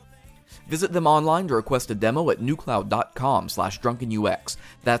website. Visit them online to request a demo at newcloud.com/drunkenux.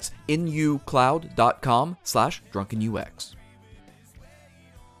 That's nucloud.com/drunkenux.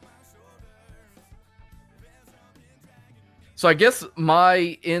 So I guess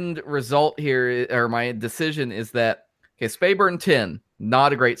my end result here, or my decision, is that, okay, Speyburn 10,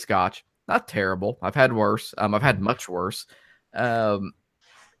 not a great scotch. Not terrible. I've had worse. I've had much worse.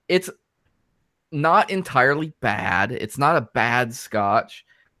 It's not entirely bad. It's not a bad scotch.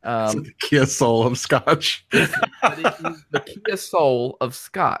 It's the Kia Soul of scotch. It is the Kia Soul of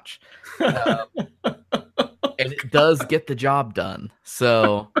scotch. And it does get the job done.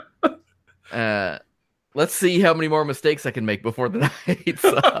 So let's see how many more mistakes I can make before the night's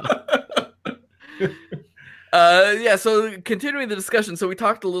up. Yeah, so continuing the discussion. So we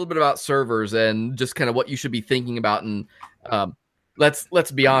talked a little bit about servers and just kind of what you should be thinking about. And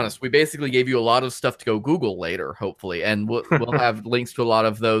let's be honest, we basically gave you a lot of stuff to go Google later, hopefully. And we'll have links to a lot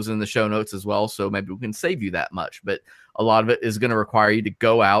of those in the show notes as well. So maybe we can save you that much. But a lot of it is going to require you to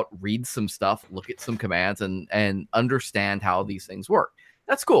go out, read some stuff, look at some commands, and understand how these things work.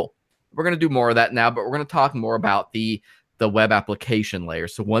 That's cool. We're going to do more of that now, but we're going to talk more about the web application layer.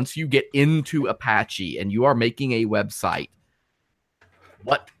 So once you get into Apache and you are making a website,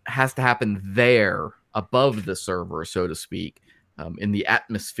 what has to happen there above the server, so to speak, in the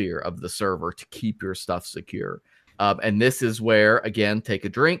atmosphere of the server to keep your stuff secure? And this is where, again, take a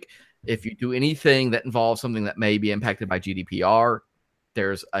drink. If you do anything that involves something that may be impacted by GDPR,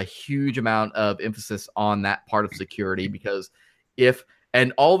 there's a huge amount of emphasis on that part of security, because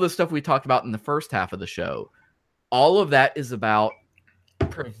and all the stuff we talked about in the first half of the show, all of that is about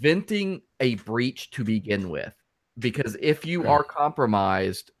preventing a breach to begin with. Because if you are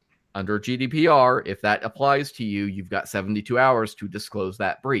compromised under GDPR, if that applies to you, you've got 72 hours to disclose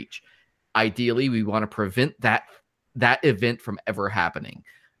that breach. Ideally, we want to prevent that event from ever happening.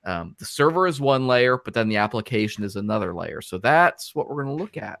 The server is one layer, but then the application is another layer. So that's what we're going to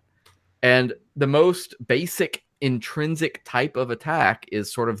look at. And the most basic intrinsic type of attack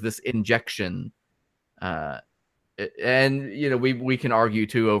is sort of this injection. And, we can argue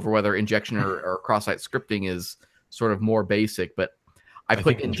too over whether injection or cross-site scripting is sort of more basic, but I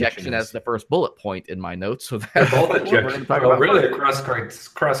put injection as the first bullet point in my notes. So that's both injection. Really, cross-site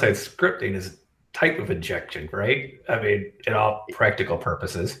scripting is a type of injection, right? I mean, in all practical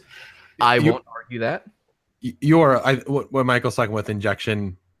purposes. I won't argue that. What Michael's talking with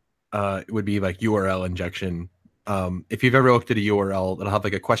injection, it would be like URL injection. if you've ever looked at a URL, it'll have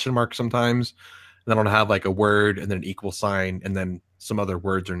like a question mark sometimes, and then it'll have like a word and then an equal sign and then some other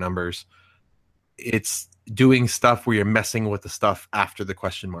words or numbers. It's doing stuff where you're messing with the stuff after the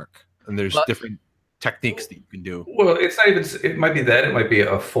question mark, and there's different techniques that you can do. Well, it's not even. It might be that. It might be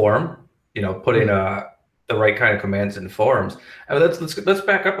a form. Putting the right kind of commands in forms. Let's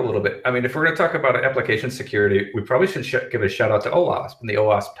back up a little bit. I mean, if we're going to talk about application security, we probably should give a shout out to OWASP and the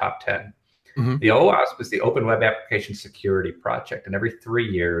OWASP Top 10. Mm-hmm. The OWASP is the Open Web Application Security Project, and every 3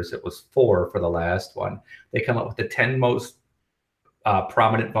 years, it was 4 for the last one, they come up with the 10 most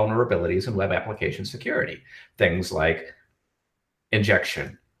prominent vulnerabilities in web application security. Things like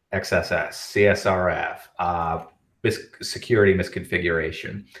injection, XSS, CSRF, security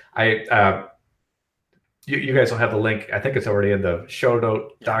misconfiguration. You guys will have the link. I think it's already in the show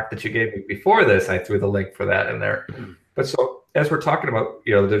note doc that you gave me before this. I threw the link for that in there. But so as we're talking about,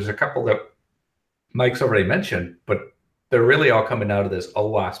 there's a couple that Mike's already mentioned, but they're really all coming out of this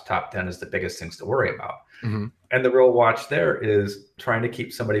OWASP Top 10 is the biggest things to worry about. Mm-hmm. And the real watch there is trying to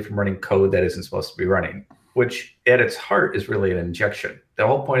keep somebody from running code that isn't supposed to be running, which at its heart is really an injection. The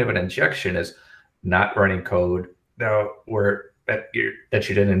whole point of an injection is not running code that you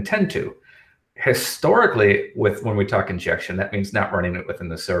didn't intend to. Historically, when we talk injection, that means not running it within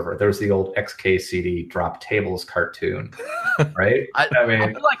the server. There's the old XKCD drop tables cartoon, right? I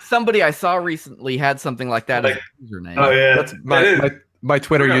feel like somebody I saw recently had something like that as a username. Oh yeah, that's my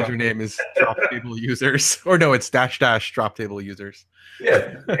Twitter username is drop table users, or no, it's -- drop table users.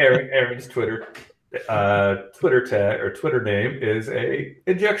 Yeah, Aaron's Twitter tag or Twitter name is a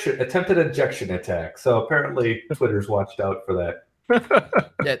attempted injection attack. So apparently, Twitter's watched out for that.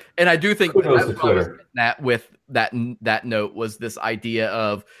 Yeah, and I do think that with that note was this idea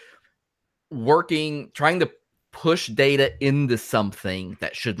of trying to push data into something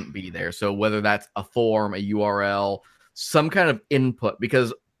that shouldn't be there. So whether that's a form, a URL, some kind of input,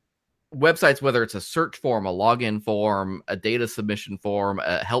 because websites, whether it's a search form, a login form, a data submission form,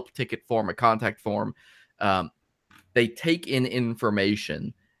 a help ticket form, a contact form, they take in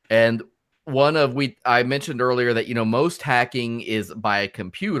information. And I mentioned earlier that, most hacking is by a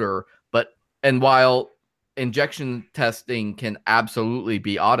computer, and while injection testing can absolutely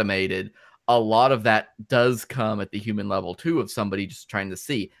be automated, a lot of that does come at the human level too, of somebody just trying to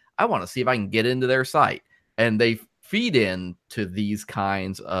see, I want to see if I can get into their site. And they feed into these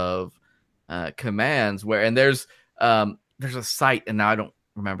kinds of commands and there's a site, and now I don't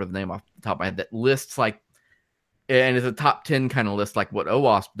remember the name off the top of my head, that lists and it's a top 10 kind of list like what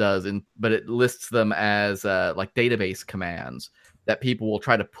OWASP does, but it lists them as like database commands that people will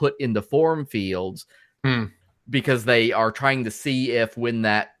try to put into form fields because they are trying to see if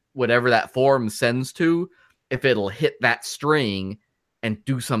whatever that form sends to, if it'll hit that string and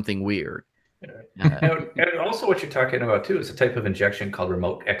do something weird. And also what you're talking about too is a type of injection called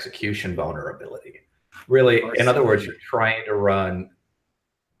remote execution vulnerability. Really, in other words, you're trying to run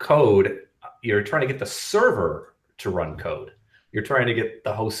code. You're trying to get the server to run code. You're trying to get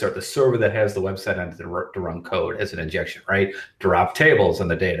the host or the server that has the website on to run code as an injection, right? Drop tables in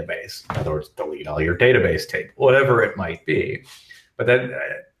the database. In other words, delete all your database tape, whatever it might be. But then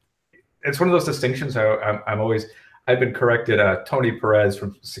it's one of those distinctions. I've been corrected. Tony Perez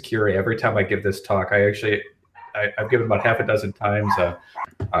from Securi. Every time I give this talk, I've given about half a dozen times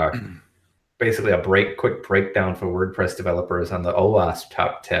basically a quick breakdown for WordPress developers on the OWASP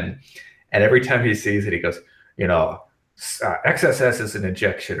Top 10. And every time he sees it, he goes, XSS is an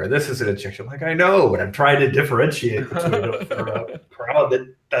injection, or this is an injection. I'm like, I know, but I'm trying to differentiate between it for a crowd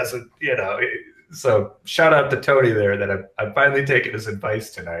that doesn't, So shout out to Tony there that I'm finally taking his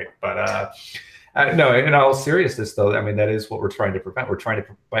advice tonight. But no, in all seriousness, though, I mean, that is what we're trying to prevent. We're trying to,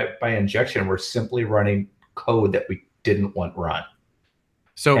 by injection, we're simply running code that we didn't want run.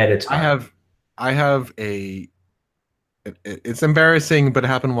 So I have it's embarrassing, but it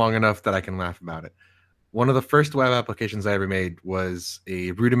happened long enough that I can laugh about it. One of the first web applications I ever made was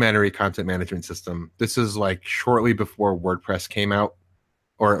a rudimentary content management system. This is like shortly before WordPress came out,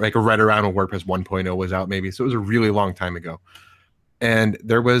 or like right around when WordPress 1.0 was out, maybe. So it was a really long time ago. And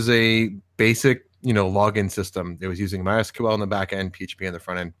there was a basic, login system. It was using MySQL on the back end, PHP on the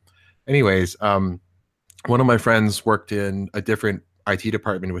front end. Anyways, one of my friends worked in a different IT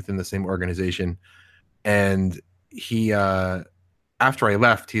department within the same organization. And he, after I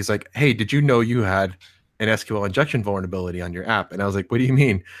left, he's like, hey, did you know you had an SQL injection vulnerability on your app? And I was like, what do you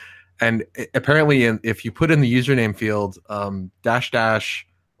mean? And apparently, if you put in the username field,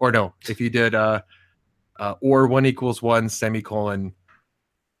 if you did or 1 = 1 semicolon,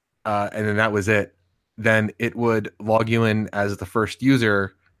 and then that was it, then it would log you in as the first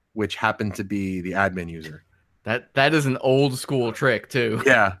user, which happened to be the admin user. That is an old school trick too.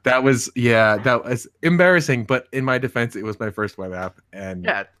 That was embarrassing, but in my defense, it was my first web app, and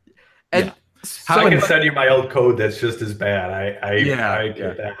Yeah. And Yeah. So I can send you my old code that's just as bad. I Yeah,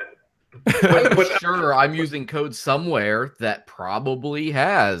 get that. I'm sure I'm using code somewhere that probably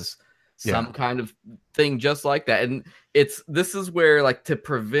has some kind of thing just like that. And this is where, like, to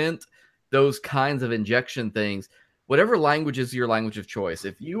prevent those kinds of injection things, whatever language is your language of choice.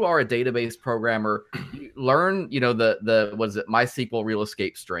 If you are a database programmer, you learn, the what is it, MySQL real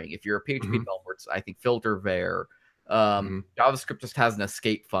escape string. If you're a PHP developer, it's, I think, filter var. JavaScript just has an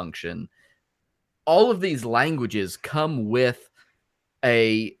escape function. All of these languages come with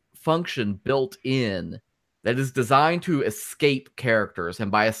a function built in that is designed to escape characters.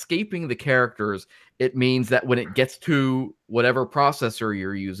 And by escaping the characters, it means that when it gets to whatever processor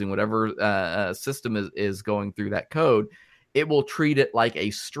you're using, whatever system is going through that code, it will treat it like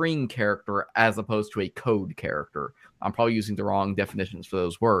a string character as opposed to a code character. I'm probably using the wrong definitions for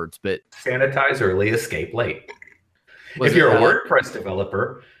those words, but sanitize early, escape late. If you're a WordPress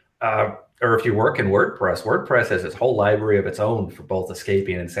developer, or if you work in WordPress has its whole library of its own for both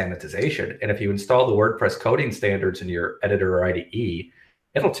escaping and sanitization. And if you install the WordPress coding standards in your editor or IDE,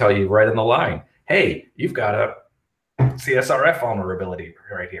 it'll tell you right on the line, hey, you've got a CSRF vulnerability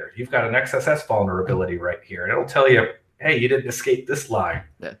right here. You've got an XSS vulnerability right here. And it'll tell you, hey, you didn't escape this line.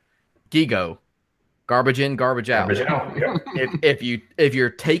 Gigo. Garbage in, garbage out. Garbage out. Yeah. If you're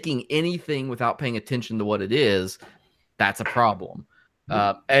taking anything without paying attention to what it is, that's a problem.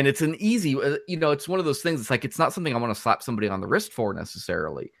 And it's an easy, it's one of those things. It's like, it's not something I want to slap somebody on the wrist for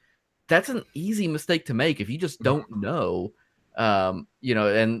necessarily. That's an easy mistake to make if you just don't know,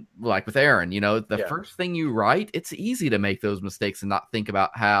 and like with Aaron, the first thing you write, it's easy to make those mistakes and not think about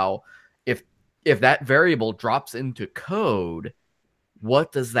how, if that variable drops into code,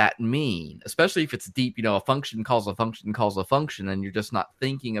 what does that mean? Especially if it's deep, a function calls a function calls a function, and you're just not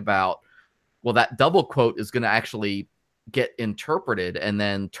thinking about, well, that double quote is going to actually get interpreted and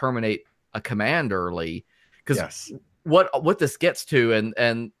then terminate a command early. Because what this gets to,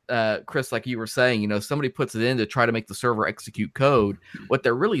 and Chris, like you were saying, somebody puts it in to try to make the server execute code. What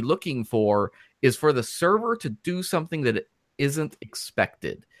they're really looking for is for the server to do something that isn't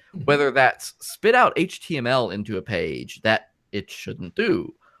expected, whether that's spit out HTML into a page that it shouldn't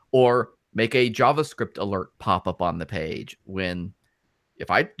do, or make a JavaScript alert pop up on the page when, if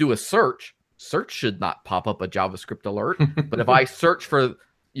I do a search should not pop up a JavaScript alert. But if I search for,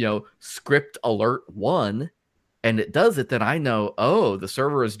 script alert 1 and it does it, then I know, the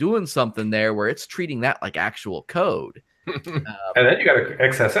server is doing something there where it's treating that like actual code. And then you got an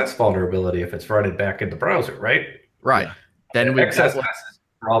XSS vulnerability if it's running back in the browser, right? Right. Yeah. Then XSS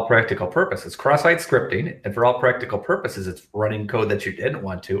for all practical purposes, cross-site scripting, and for all practical purposes, it's running code that you didn't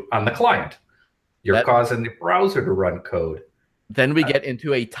want to on the client. You're causing the browser to run code. Then we get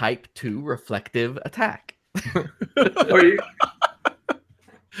into a type 2 reflective attack.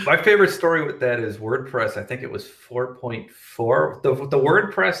 My favorite story with that is WordPress. I think it was 4.4. The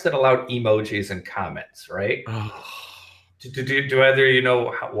WordPress that allowed emojis and comments, right? Do either you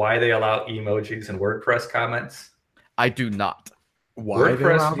know why they allow emojis and WordPress comments? I do not. Why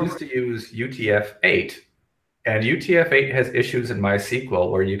WordPress used to use UTF-8, and UTF-8 has issues in MySQL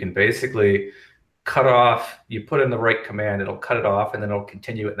where you can basically cut off, you put in the right command, it'll cut it off, and then it'll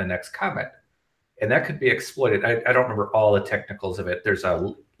continue it in the next comment. And that could be exploited. I don't remember all the technicals of it. There's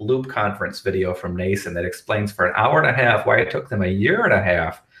a Loop conference video from Nason that explains for an hour and a half why it took them a year and a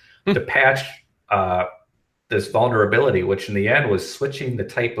half to patch this vulnerability, which in the end was switching the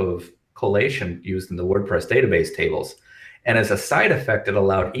type of collation used in the WordPress database tables. And as a side effect, it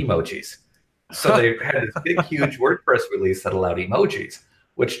allowed emojis. So they had this big, huge WordPress release that allowed emojis,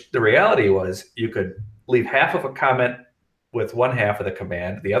 which the reality was you could leave half of a comment with one half of the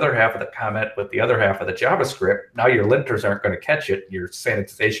command, the other half of the comment with the other half of the JavaScript. Now your linters aren't going to catch it. Your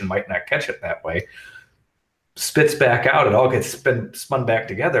sanitization might not catch it that way. Spits back out. It all gets spun back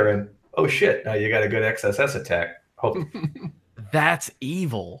together. And oh, shit, now you got a good XSS attack. That's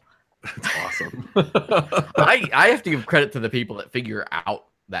evil. That's awesome. I have to give credit to the people that figure out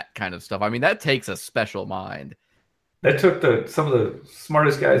that kind of stuff. I mean, that takes a special mind. That took some of the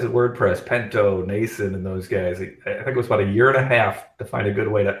smartest guys at WordPress, Pento, Nason, and those guys. I think it was about a year and a half to find a good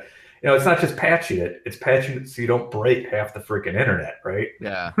way to, it's not just patching it. It's patching it so you don't break half the freaking internet, right?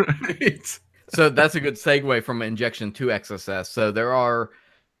 Yeah. Right. So that's a good segue from injection to XSS. So there are,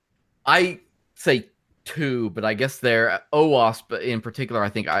 I say 2, but I guess OWASP in particular, I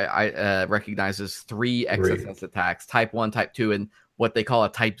think I recognizes 3 XSS attacks, type 1, type 2, and what they call a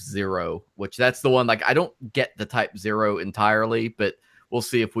type 0, which that's the one, like, I don't get the type 0 entirely, but we'll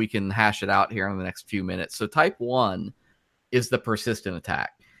see if we can hash it out here in the next few minutes. So type 1 is the persistent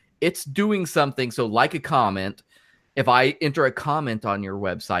attack. It's doing something. So like a comment, if I enter a comment on your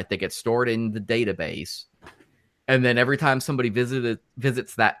website, they get stored in the database. And then every time somebody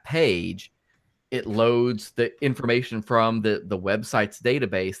visits that page, it loads the information from the website's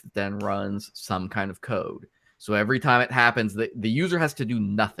database that then runs some kind of code. So every time it happens, the user has to do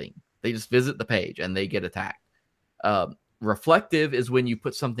nothing. They just visit the page and they get attacked. Reflective is when you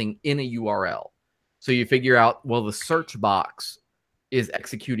put something in a URL. So you figure out, well, the search box is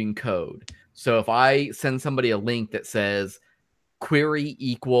executing code. So if I send somebody a link that says query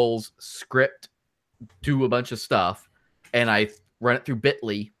equals script, do a bunch of stuff, and I run it through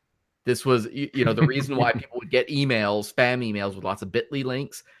Bitly, this was, the reason why people would get emails, spam emails with lots of Bitly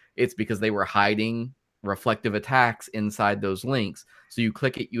links. It's because they were hiding reflective attacks inside those links. So you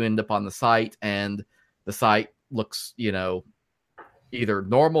click it, you end up on the site, and the site looks, either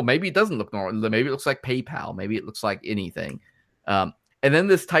normal, maybe it doesn't look normal, maybe it looks like PayPal, maybe it looks like anything. And then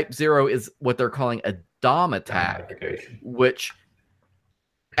this type 0 is what they're calling a DOM attack, which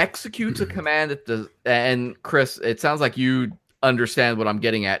executes a command and Chris, it sounds like you understand what I'm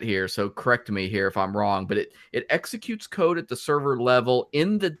getting at here, so correct me here if I'm wrong, but it executes code at the server level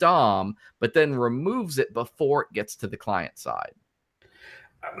in the DOM, but then removes it before it gets to the client side.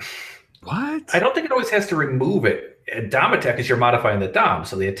 What? I don't think it always has to remove it. A DOM attack is you're modifying the DOM,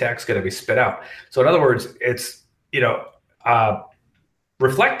 so the attack's going to be spit out. So in other words, it's,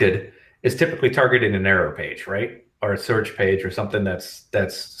 reflected is typically targeting an error page, right? Or a search page or something that's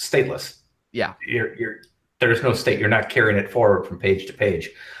stateless. Yeah. There's no state. You're not carrying it forward from page to page.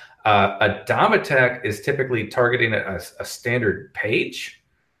 A DOM attack is typically targeting a standard page,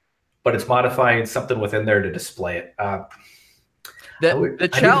 but it's modifying something within there to display it. The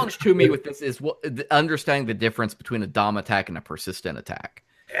challenge to me with this is understanding the difference between a DOM attack and a persistent attack.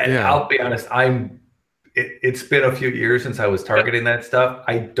 And I'll be honest, it's been a few years since I was targeting that stuff.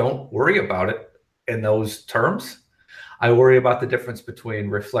 I don't worry about it in those terms. I worry about the difference between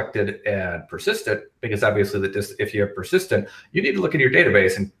reflected and persistent, because obviously if you have persistent, you need to look in your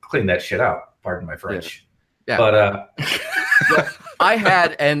database and clean that shit out. Pardon my French. Yeah. But well, I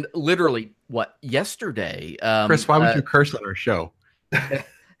had, and literally yesterday. Chris, why would you curse on our show?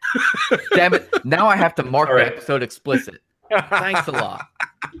 Damn it. Now I have to mark the episode explicit. Thanks a lot.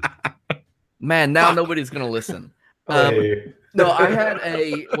 Man, now nobody's going to listen. No, I had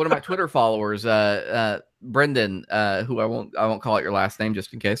one of my Twitter followers, Brendan, who I won't call out your last name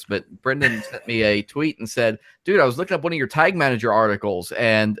just in case, but Brendan sent me a tweet and said, dude, I was looking up one of your Tag Manager articles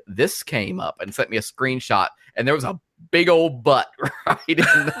and this came up, and sent me a screenshot, and there was a big old butt right in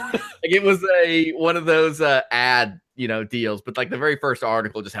it was one of those ad deals, but like the very first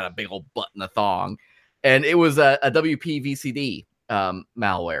article just had a big old butt and a thong, and it was a WPVCD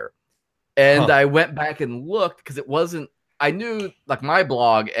malware. And I went back and looked because it wasn't, I knew like my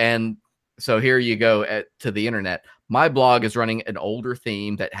blog, and so here you go to the internet. My blog is running an older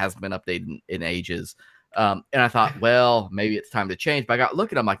theme that hasn't been updated in ages. And I thought, well, maybe it's time to change. But I got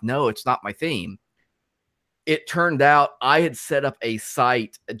looking, I'm like, no, it's not my theme. It turned out I had set up a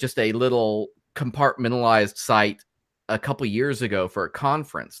site, just a little compartmentalized site a couple years ago for a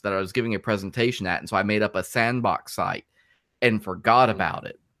conference that I was giving a presentation at. And so I made up a sandbox site and forgot about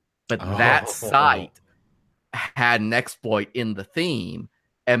it. But that site had an exploit in the theme,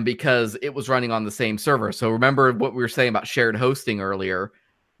 and because it was running on the same server. So remember what we were saying about shared hosting earlier.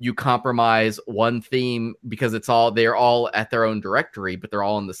 You compromise one theme because they're all at their own directory, but they're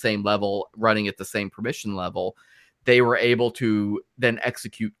all on the same level, running at the same permission level. They were able to then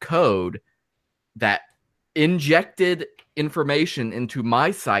execute code that injected information into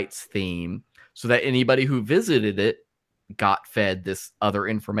my site's theme so that anybody who visited it got fed this other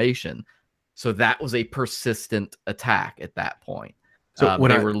information. So that was a persistent attack at that point. So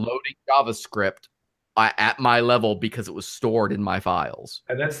when they were loading JavaScript at my level because it was stored in my files.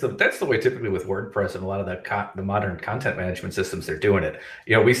 And that's the way typically with WordPress and a lot of the modern content management systems, they're doing it.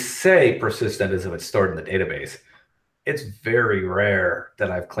 We say persistent as if it's stored in the database. It's very rare that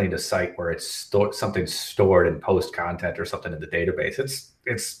I've cleaned a site where it's something stored in post content or something in the database.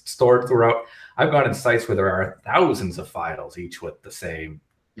 It's stored throughout. I've gone in sites where there are thousands of files, each with the same.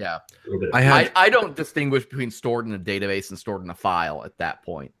 Yeah, I don't distinguish between stored in a database and stored in a file at that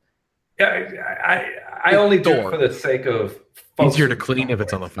point. Yeah, I only do it for the sake of easier to clean if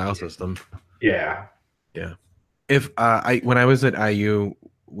it's on the file system. Yeah. If when I was at IU,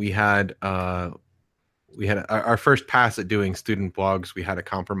 we had our first pass at doing student blogs. We had a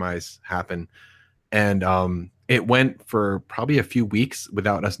compromise happen, and it went for probably a few weeks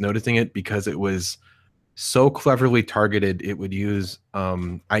without us noticing it because it was so cleverly targeted. It would use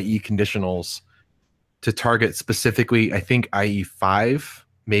IE conditionals to target specifically, I think IE5,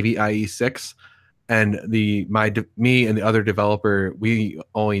 maybe IE6, and me and the other developer, we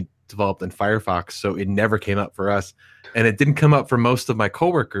only developed in Firefox, so it never came up for us, and it didn't come up for most of my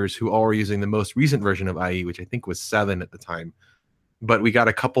coworkers who all were using the most recent version of IE, which I think was 7 at the time. But we got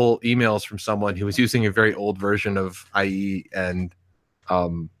a couple emails from someone who was using a very old version of IE, and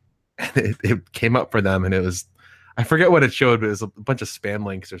it came up for them, and it was, I forget what it showed, but it was a bunch of spam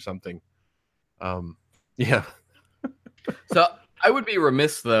links or something. Yeah. So I would be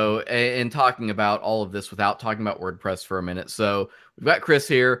remiss, though, in talking about all of this without talking about WordPress for a minute. So we've got Chris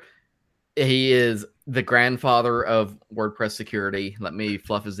here. He is the grandfather of WordPress security. Let me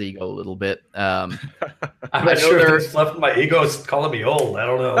fluff his ego a little bit. I'm not sure if it's fluffing my ego is calling me old. I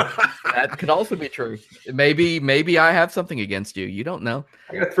don't know. That could also be true. Maybe I have something against you. You don't know.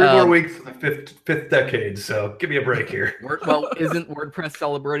 I got 3 more weeks of the fifth decade, so give me a break here. Well, isn't WordPress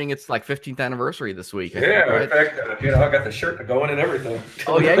celebrating its 15th anniversary this week? Yeah, right? In fact, I got the shirt going and everything.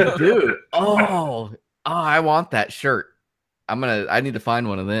 Oh yeah, you do. Oh, I want that shirt. I need to find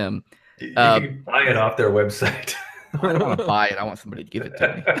one of them. You can buy it off their website. I don't want to buy it. I want somebody to give it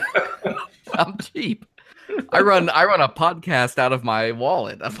to me. I'm cheap. I run a podcast out of my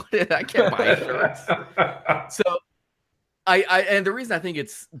wallet. I can't buy shirts. So and the reason I think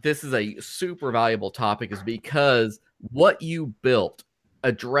this is a super valuable topic is because what you built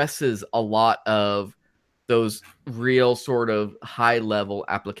addresses a lot of those real sort of high level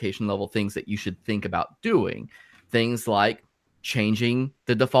application level things that you should think about doing. Things like changing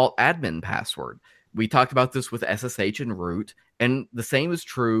the default admin password. We talked about this with SSH and root, and the same is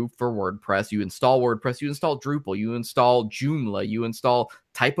true for WordPress. You install WordPress, you install Drupal, you install Joomla, you install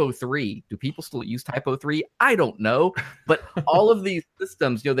Typo 3. Do people still use Typo 3? I don't know, but all of these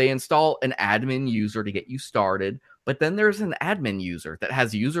systems, they install an admin user to get you started, but then there's an admin user that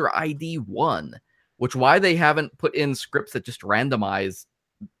has user ID 1, which why they haven't put in scripts that just randomize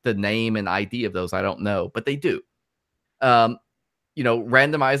the name and ID of those, I don't know, but they do.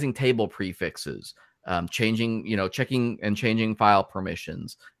 Randomizing table prefixes, checking and changing file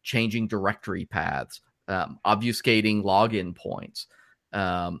permissions, changing directory paths, obfuscating login points.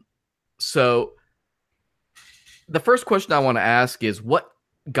 So the first question I want to ask is, what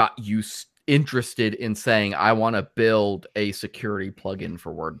got you interested in saying, I want to build a security plugin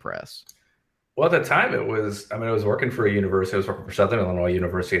for WordPress? Well, at the time I was working for a university. I was working for Southern Illinois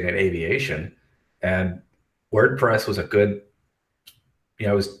University in aviation, and WordPress was a good,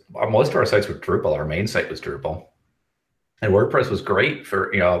 most of our sites were Drupal. Our main site was Drupal, and WordPress was great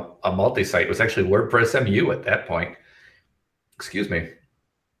for, a multi-site. It was actually WordPress MU at that point. Excuse me.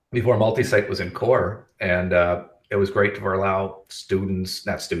 Before multi-site was in core, and it was great to allow student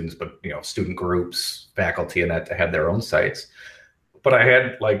groups, faculty, and that to have their own sites. But I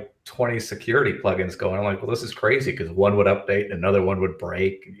had 20 security plugins going. I'm like, well, this is crazy, because one would update and another one would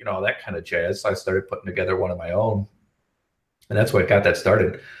break, that kind of jazz. So I started putting together one of my own, and that's what got that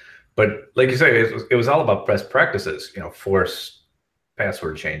started. But like you say, it was all about best practices, force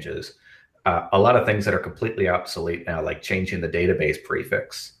password changes, a lot of things that are completely obsolete now, like changing the database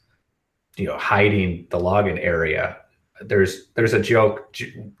prefix, hiding the login area. There's a joke.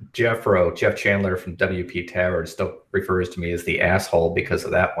 Jeff Chandler from WP Tavern still refers to me as the asshole because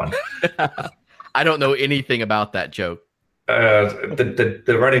of that one. I don't know anything about that joke.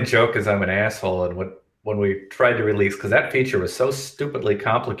 The running joke is I'm an asshole, and when we tried to release, because that feature was so stupidly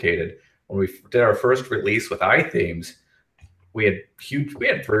complicated, when we did our first release with iThemes, we had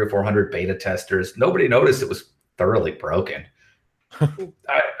 300 or 400 beta testers. Nobody noticed it was thoroughly broken.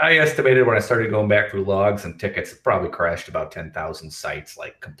 I estimated when I started going back through logs and tickets, it probably crashed about 10,000 sites,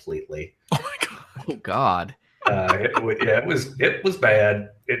 completely. Oh my God! Oh God! It was bad.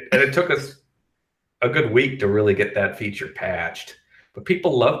 It took us a good week to really get that feature patched. But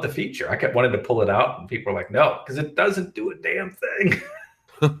people loved the feature. I kept wanting to pull it out, and people were like, "No, because it doesn't do a damn thing."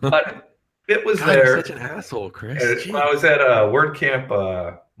 But it was there. You're such an asshole, Chris. When I was at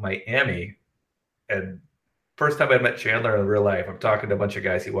WordCamp Miami, and first time I met Chandler in real life, I'm talking to a bunch of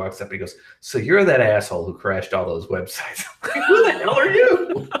guys. He walks up and he goes, "So you're that asshole who crashed all those websites?" Who the hell are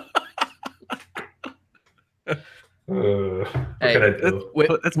you? What can I do?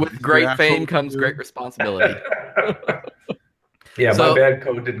 With great fame comes great responsibility. Yeah, my bad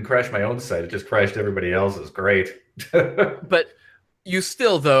code didn't crash my own site. It just crashed everybody else's. Great. But you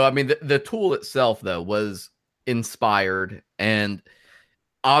still, though, the tool itself, though, was inspired and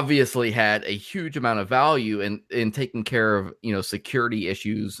obviously had a huge amount of value in taking care of, security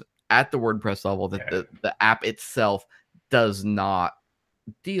issues at the WordPress level that the app itself does not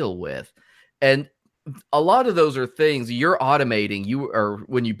deal with. And a lot of those are things you're automating. Or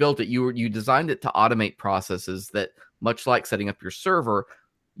when you built it, you designed it to automate processes that, much like setting up your server,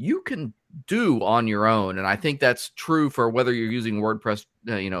 you can do on your own. And I think that's true for whether you're using WordPress,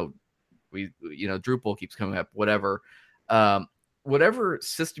 Drupal keeps coming up, whatever. Whatever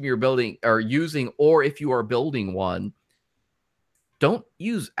system you're building or using, or if you are building one, don't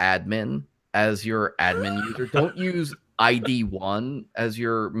use admin as your admin user. Don't use ID1 as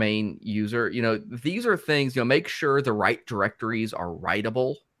your main user. These are things, make sure the right directories are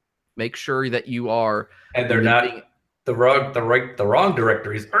writable. Make sure that you are, and they're not the wrong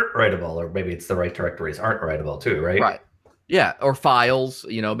directories aren't writable, or maybe it's the right directories aren't writable too, right? Right. Yeah. Or files,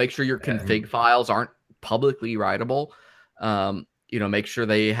 make sure your config files aren't publicly writable. Make sure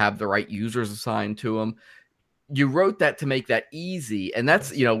they have the right users assigned to them. You wrote that to make that easy. And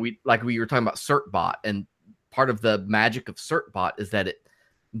that's, we were talking about Certbot, and part of the magic of Certbot is that it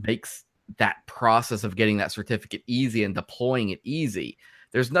makes that process of getting that certificate easy and deploying it easy.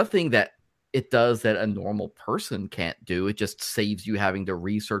 There's nothing that it does that a normal person can't do. It just saves you having to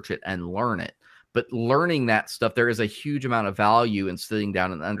research it and learn it. But learning that stuff, there is a huge amount of value in sitting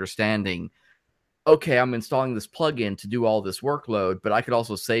down and understanding, okay, I'm installing this plugin to do all this workload, but I could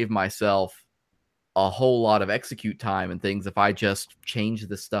also save myself a whole lot of execute time and things if I just change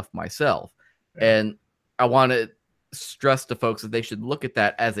this stuff myself. Yeah. And I want to stress to folks that they should look at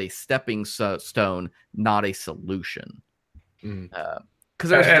that as a stepping stone, not a solution. Because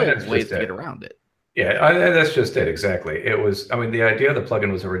there's still ways to get around it. Yeah, that's just it. Exactly. It was, the idea of the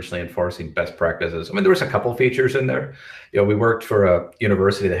plugin was originally enforcing best practices. There was a couple features in there. We worked for a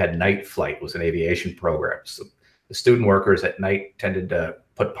university that had Night Flight, it was an aviation program. So the student workers at night tended to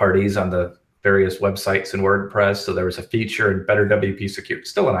put parties on the various websites in WordPress. So there was a feature in Better WP Security,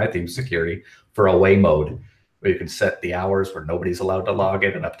 still in iTheme Security, for away mode, where you can set the hours where nobody's allowed to log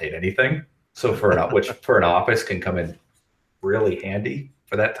in and update anything. So which for an office can come in really handy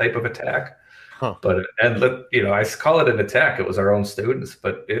for that type of attack. Huh. But I call it an attack. It was our own students,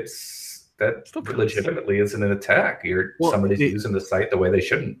 but legitimately isn't an attack. Somebody's using the site the way they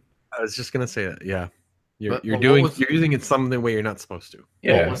shouldn't. I was just gonna say that. Yeah, you're using it some way you're not supposed to.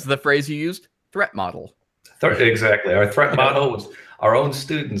 Yeah. What was the phrase you used? Threat model. Exactly. Our threat model was our own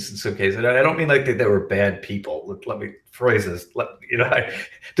students in some cases. And I don't mean like they were bad people. Let me phrase this.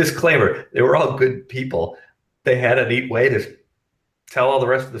 Disclaimer: they were all good people. They had a neat way to tell all the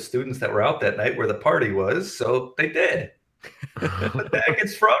rest of the students that were out that night where the party was, so they did. But that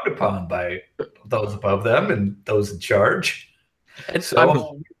gets frowned upon by those above them and those in charge. And so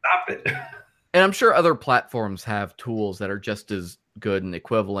stop it. And I'm sure other platforms have tools that are just as good and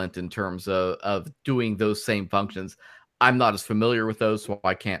equivalent in terms of doing those same functions. I'm not as familiar with those, so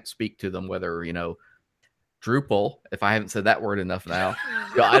I can't speak to them, whether, Drupal, if I haven't said that word enough now,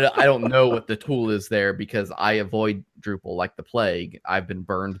 I don't know what the tool is there because I avoid Drupal like the plague. I've been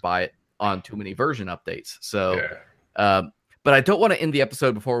burned by it on too many version updates. So, but I don't want to end the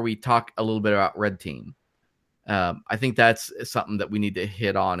episode before we talk a little bit about Red Team. I think that's something that we need to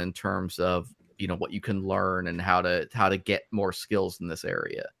hit on in terms of, what you can learn and how to get more skills in this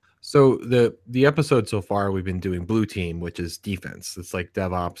area. So the episode so far, we've been doing Blue Team, which is defense. It's like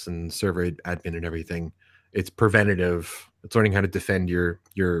DevOps and server admin and everything. It's preventative. It's learning how to defend your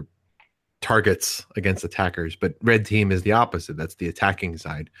targets against attackers. But Red Team is the opposite. That's the attacking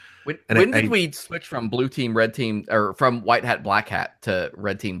side. When did we switch from Blue Team, Red Team, or from White Hat, Black Hat to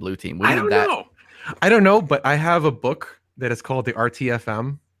Red Team, Blue Team? I don't know, but I have a book that is called the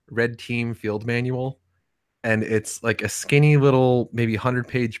RTFM, Red Team Field Manual. And it's like a skinny little, maybe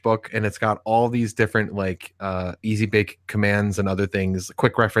 100-page book. And it's got all these different easy bake commands and other things, a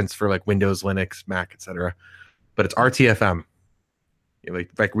quick reference for like Windows, Linux, Mac, etc. But it's RTFM. You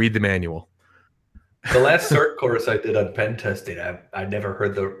read the manual. The last cert course I did on pen testing, I never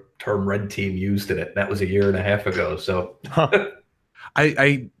heard the term Red Team used in it. That was a year and a half ago. So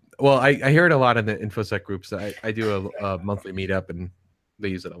I hear it a lot in the InfoSec groups. I do a monthly meetup and they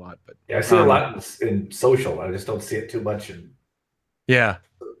use it a lot. But yeah, I see a lot in social. I just don't see it too much in and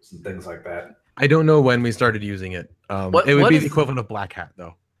things like that. I don't know when we started using it. It would be the equivalent of Black Hat,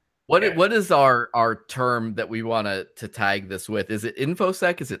 though. What is our term that we want to tag this with? Is it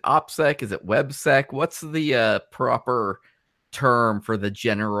InfoSec? Is it OPSEC? Is it WebSec? What's the proper term for the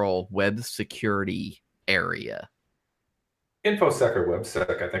general web security area? InfoSec or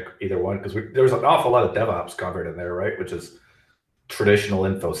WebSec, I think either one, because there's an awful lot of DevOps covered in there, right? Which is traditional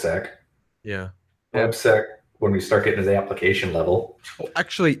InfoSec. Yeah. WebSec, when we start getting to the application level. Well,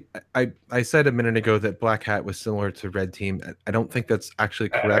 actually, I said a minute ago that Black Hat was similar to Red Team. I don't think that's actually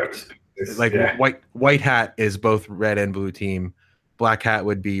correct. White Hat is both Red and Blue Team. Black Hat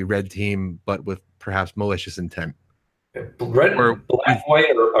would be Red Team, but with perhaps malicious intent. Red, Or- black, white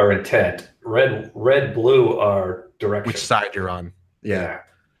are intent. Red, blue are direction. Which side you're on. Yeah.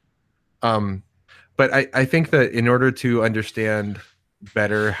 But I think that in order to understand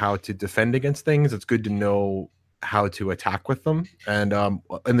better how to defend against things, it's good to know how to attack with them. And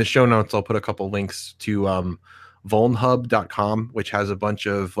in the show notes, I'll put a couple links to vulnhub.com, which has a bunch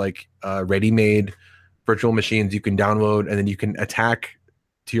of like ready-made virtual machines you can download, and then you can attack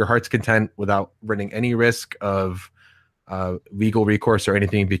to your heart's content without running any risk of legal recourse or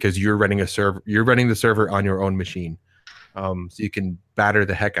anything, because you're running the server on your own machine. So you can batter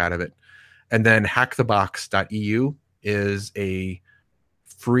the heck out of it. And then hackthebox.eu is a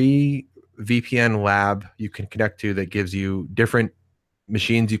free VPN lab you can connect to that gives you different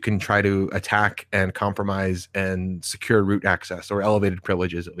machines you can try to attack and compromise and secure root access, or elevated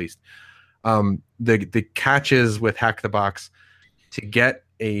privileges at least. The catch is with Hack the Box, to get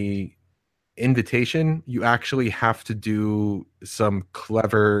a invitation, you actually have to do some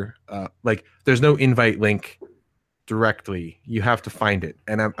clever like there's no invite link directly. You have to find it,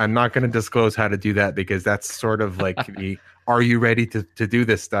 and I'm not going to disclose how to do that, because that's sort of like the are you ready to do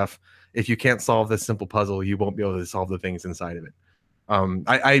this stuff? If you can't solve this simple puzzle, you won't be able to solve the things inside of it.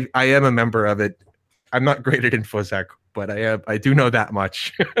 I am a member of it. I'm not great at InfoSec, but I do know that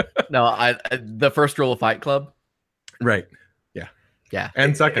much. No, the first rule of Fight Club. Right. Yeah.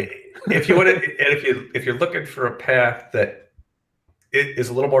 And second, if you want to, and if you're looking for a path that it is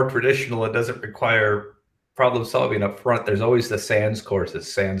a little more traditional and doesn't require problem solving up front, there's always the SANS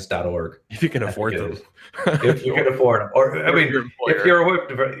courses, sans.org. if you can afford them. If you can afford them. Or, I mean, your employer. if you're a web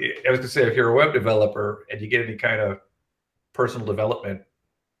I was going to say, if you're a web developer and you get any kind of personal development,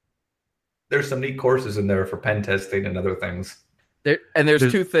 there's some neat courses in there for pen testing and other things.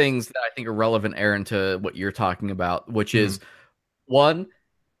 There's two things that I think are relevant, Aaron, to what you're talking about, which is one,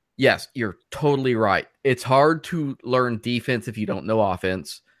 yes, you're totally right. It's hard to learn defense if you don't know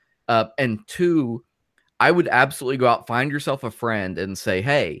offense. And two, I would absolutely go out, find yourself a friend and say,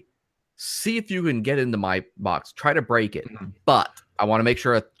 hey, see if you can get into my box, try to break it. But I want to make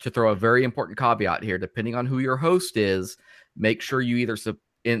sure to throw a very important caveat here. Depending on who your host is, make sure you either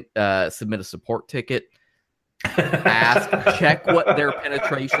submit a support ticket, check what their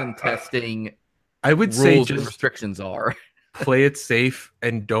penetration testing I would rules say and just restrictions are. play it safe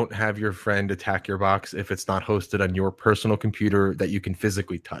and don't have your friend attack your box if it's not hosted on your personal computer that you can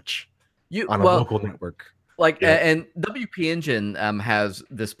physically touch on a local network. Like, and WP Engine has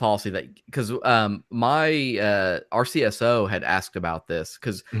this policy that, because my RCSO had asked about this,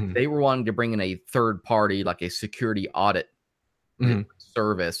 because they were wanting to bring in a third party, like a security audit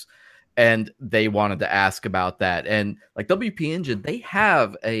service, and they wanted to ask about that. And like WP Engine, they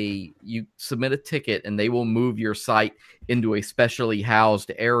have you submit a ticket and they will move your site into a specially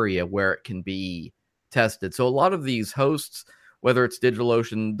housed area where it can be tested. So a lot of these hosts, whether it's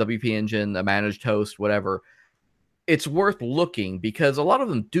DigitalOcean, WP Engine, a managed host, whatever, it's worth looking, because a lot of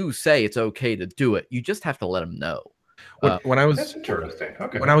them do say it's okay to do it. You just have to let them know. When I was That's interesting.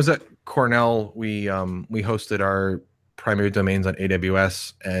 Okay. When I was at Cornell, we hosted our primary domains on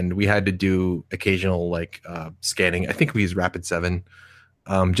AWS, and we had to do occasional scanning. I think we used Rapid7,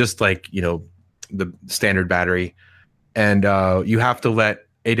 just like the standard battery, and you have to let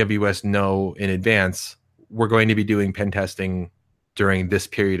AWS know in advance, we're going to be doing pen testing during this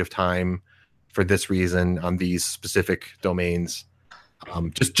period of time for this reason on these specific domains.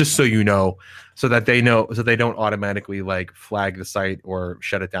 Just so you know, so that they know, so they don't automatically flag the site or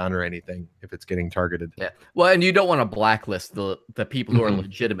shut it down or anything if it's getting targeted. Yeah. Well, and you don't want to blacklist the people who are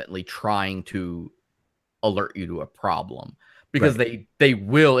legitimately trying to alert you to a problem, because they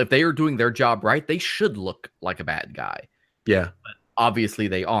will, if they are doing their job right, they should look like a bad guy. Yeah. But obviously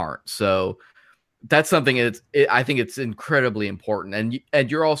they aren't. So that's something I think it's incredibly important. And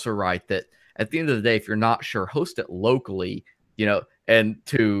you're also right that at the end of the day, if you're not sure, host it locally, and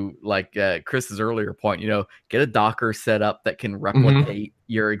to Chris's earlier point, get a Docker setup that can replicate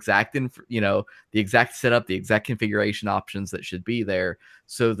your exact, the exact setup, the exact configuration options that should be there,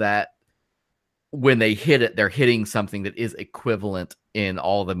 so that when they hit it, they're hitting something that is equivalent in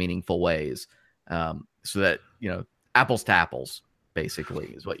all the meaningful ways. So that, apples to apples, basically,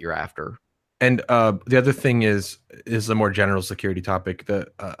 is what you're after. And the other thing is a more general security topic. The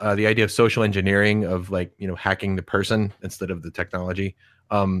idea of social engineering, of hacking the person instead of the technology.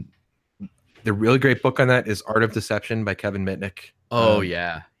 The really great book on that is Art of Deception by Kevin Mitnick. Oh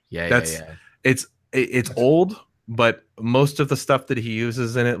It's old, but most of the stuff that he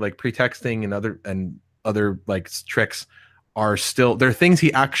uses in it, like pretexting and other tricks, they're things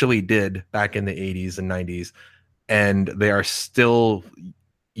he actually did back in the 80s and 90s, and they are still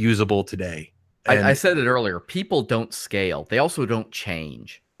usable today. I said it earlier. People don't scale. They also don't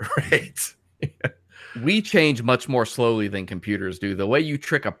change. Right. We change much more slowly than computers do. The way you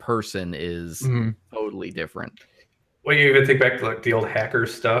trick a person is totally different. Well, you even think back to like the old hacker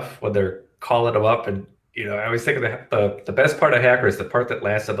stuff when they're calling them up, and I always think of the best part of hackers, the part that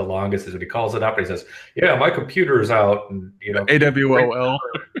lasted the longest, is when he calls it up and he says, "Yeah, my computer's out," and AWOL.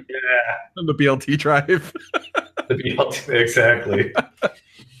 Yeah, On the BLT drive. the BLT, exactly.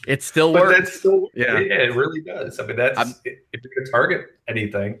 It still But works. that's still, Yeah. it really does. I mean, if you're going to target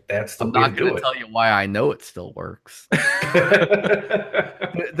anything, that's the I'm way not to do going to it. tell you why I know it still works.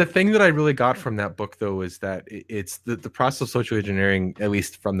 The thing that I really got from that book, though, is that it's the process of social engineering, at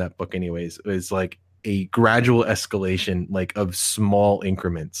least from that book anyways, is like a gradual escalation, like of small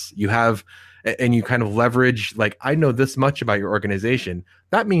increments. You have, and you kind of leverage, like, I know this much about your organization.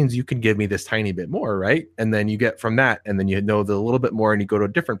 That means you can give me this tiny bit more, right? And then you get from that, and then you know the little bit more, and you go to a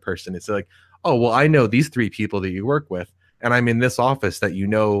different person. It's like, oh, well, I know these 3 people that you work with, and I'm in this office that you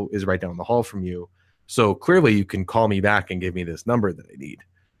know is right down the hall from you. So clearly you can call me back and give me this number that I need.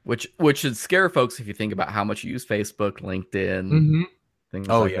 Which should scare folks if you think about how much you use Facebook, LinkedIn, things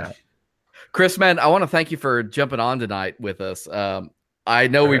like that. Chris, man, I want to thank you for jumping on tonight with us. I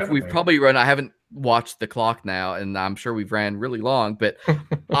know we've probably run. I haven't watched the clock now, and I'm sure we've ran really long, but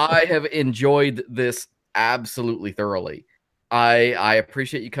I have enjoyed this absolutely thoroughly. I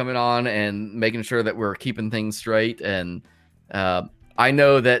appreciate you coming on and making sure that we're keeping things straight. And I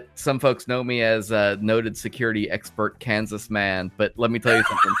know that some folks know me as a noted security expert Kansas man, but let me tell you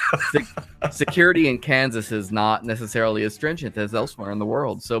something. Security in Kansas is not necessarily as stringent as elsewhere in the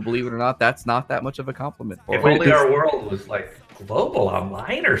world. So believe it or not, that's not that much of a compliment for If me. only our world was like global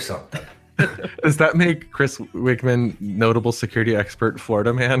online or something. Does that make Chris Wigman notable security expert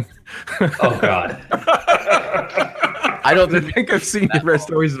Florida man? Oh, God. I don't I think I've seen different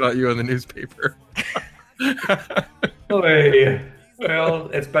stories about you in the newspaper. Hey,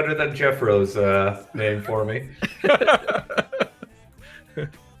 well, it's better than Jeffro's name for me.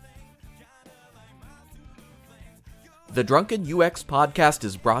 The Drunken UX podcast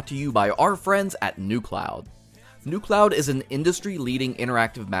is brought to you by our friends at NewCloud. NewCloud is an industry-leading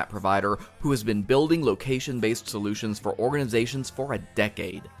interactive map provider who has been building location-based solutions for organizations for a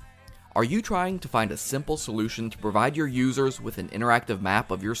decade. Are you trying to find a simple solution to provide your users with an interactive map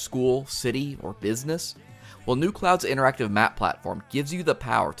of your school, city, or business? Well, NewCloud's interactive map platform gives you the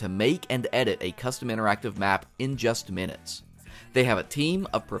power to make and edit a custom interactive map in just minutes. They have a team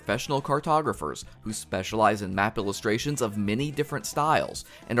of professional cartographers who specialize in map illustrations of many different styles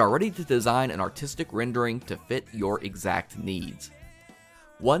and are ready to design an artistic rendering to fit your exact needs.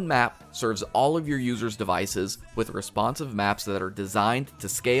 One map serves all of your users' devices with responsive maps that are designed to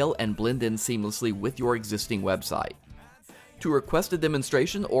scale and blend in seamlessly with your existing website. To request a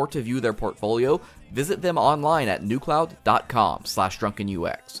demonstration or to view their portfolio, visit them online at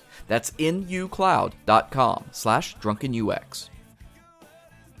nucloud.com/drunkenux. That's nucloud.com/drunkenux.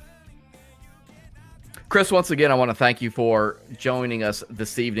 Chris, once again, I want to thank you for joining us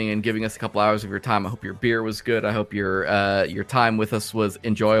this evening and giving us a couple hours of your time. I hope your beer was good. I hope your time with us was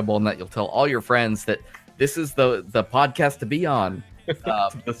enjoyable, and that you'll tell all your friends that this is the podcast to be on.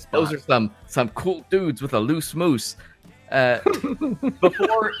 Those are some cool dudes with a loose moose.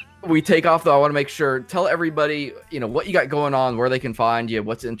 Before we take off, though, I want to make sure, tell everybody, what you got going on, where they can find you,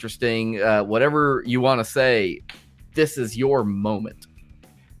 what's interesting, whatever you want to say. This is your moment.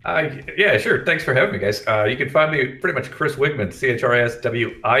 Yeah, sure. Thanks for having me, guys. You can find me pretty much Chris Wigman,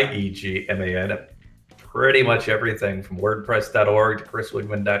 ChrisWiegman, pretty much everything from WordPress.org to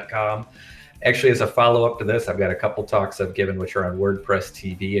ChrisWigman.com. Actually, as a follow-up to this, I've got a couple talks I've given which are on WordPress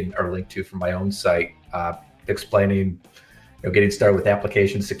TV and are linked to from my own site, explaining getting started with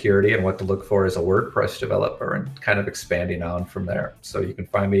application security and what to look for as a WordPress developer and kind of expanding on from there. So you can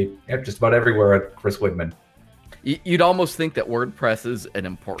find me just about everywhere at Chris Wigman. You'd almost think that WordPress is an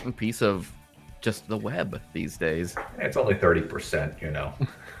important piece of just the web these days. It's only 30%,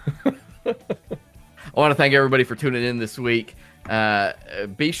 I want to thank everybody for tuning in this week.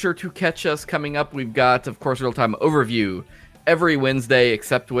 Be sure to catch us coming up. We've got, of course, Real-Time Overview every Wednesday,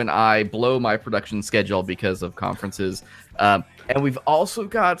 except when I blow my production schedule because of conferences. And we've also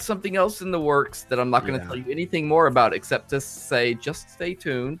got something else in the works that I'm not going to tell you anything more about, except to say, just stay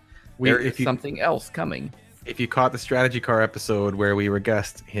tuned. There is something else coming. If you caught the Strategy Car episode where we were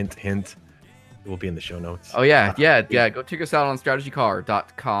guests, hint, hint, it will be in the show notes. Oh, yeah. Go check us out on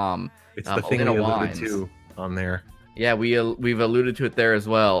strategycar.com. It's the thing we alluded to on there. Yeah, we've alluded to it there as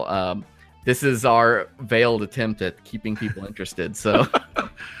well. This is our veiled attempt at keeping people interested. So,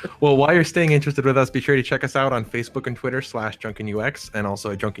 well, while you're staying interested with us, be sure to check us out on Facebook and Twitter /DrunkenUX and also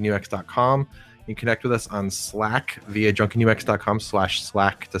at drunkenux.com. You can connect with us on Slack via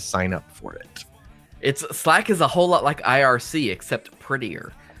drunkenux.com/Slack to sign up for it. Slack is a whole lot like IRC except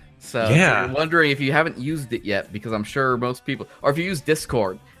prettier. So Yeah. if you're wondering if you haven't used it yet, because I'm sure most people, or if you use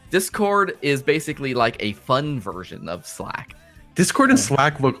Discord is basically like a fun version of Slack. Discord and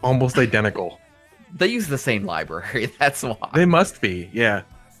Slack look almost identical. They use the same library. That's why. They must be, yeah.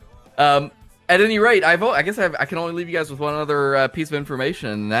 At any rate, I guess I can only leave you guys with one other piece of information,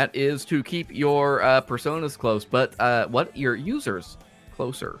 and that is to keep your personas close, but what your users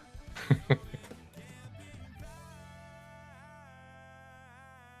closer.